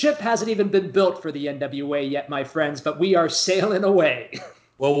the ship hasn't even been built for the NWA yet, my friends, but we are sailing away.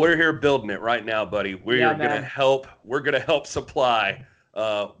 Well, we're here building it right now, buddy. We Yeah, are gonna man. help. We're gonna help supply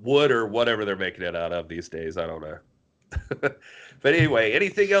wood or whatever they're making it out of these days. I don't know. But anyway,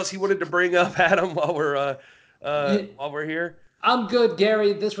 anything else you wanted to bring up, Adam, while we're here? I'm good,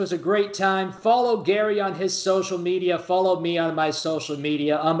 Gary. This was a great time. Follow Gary on his social media. Follow me on my social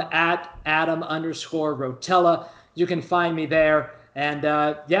media. I'm at Adam_Rotella. You can find me there. And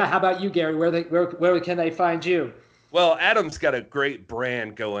yeah, how about you, Gary? Where can they find you? Well, Adam's got a great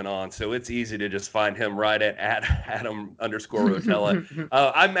brand going on, so it's easy to just find him right at Adam_Rotella.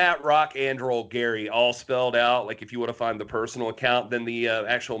 I'm at Rock Androll Gary, all spelled out. Like if you want to find the personal account, then the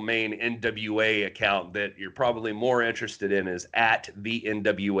actual main NWA account that you're probably more interested in is at the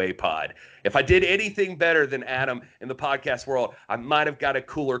NWA Pod. If I did anything better than Adam in the podcast world, I might have got a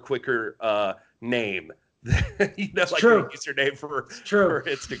cooler, quicker name. It's Like true. a username for True.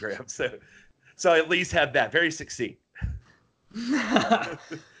 Instagram. So I at least have that. Very succinct. I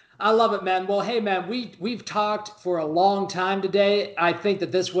love it, man. Well, hey, man, we've talked for a long time today. I think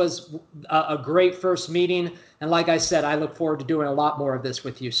that this was a great first meeting, and like I said, I look forward to doing a lot more of this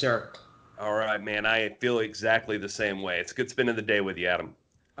with you, sir. All right, man. I feel exactly the same way. It's good spending the day with you, Adam.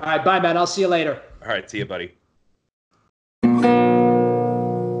 All right, bye, man. I'll see you later. All right, see you, buddy.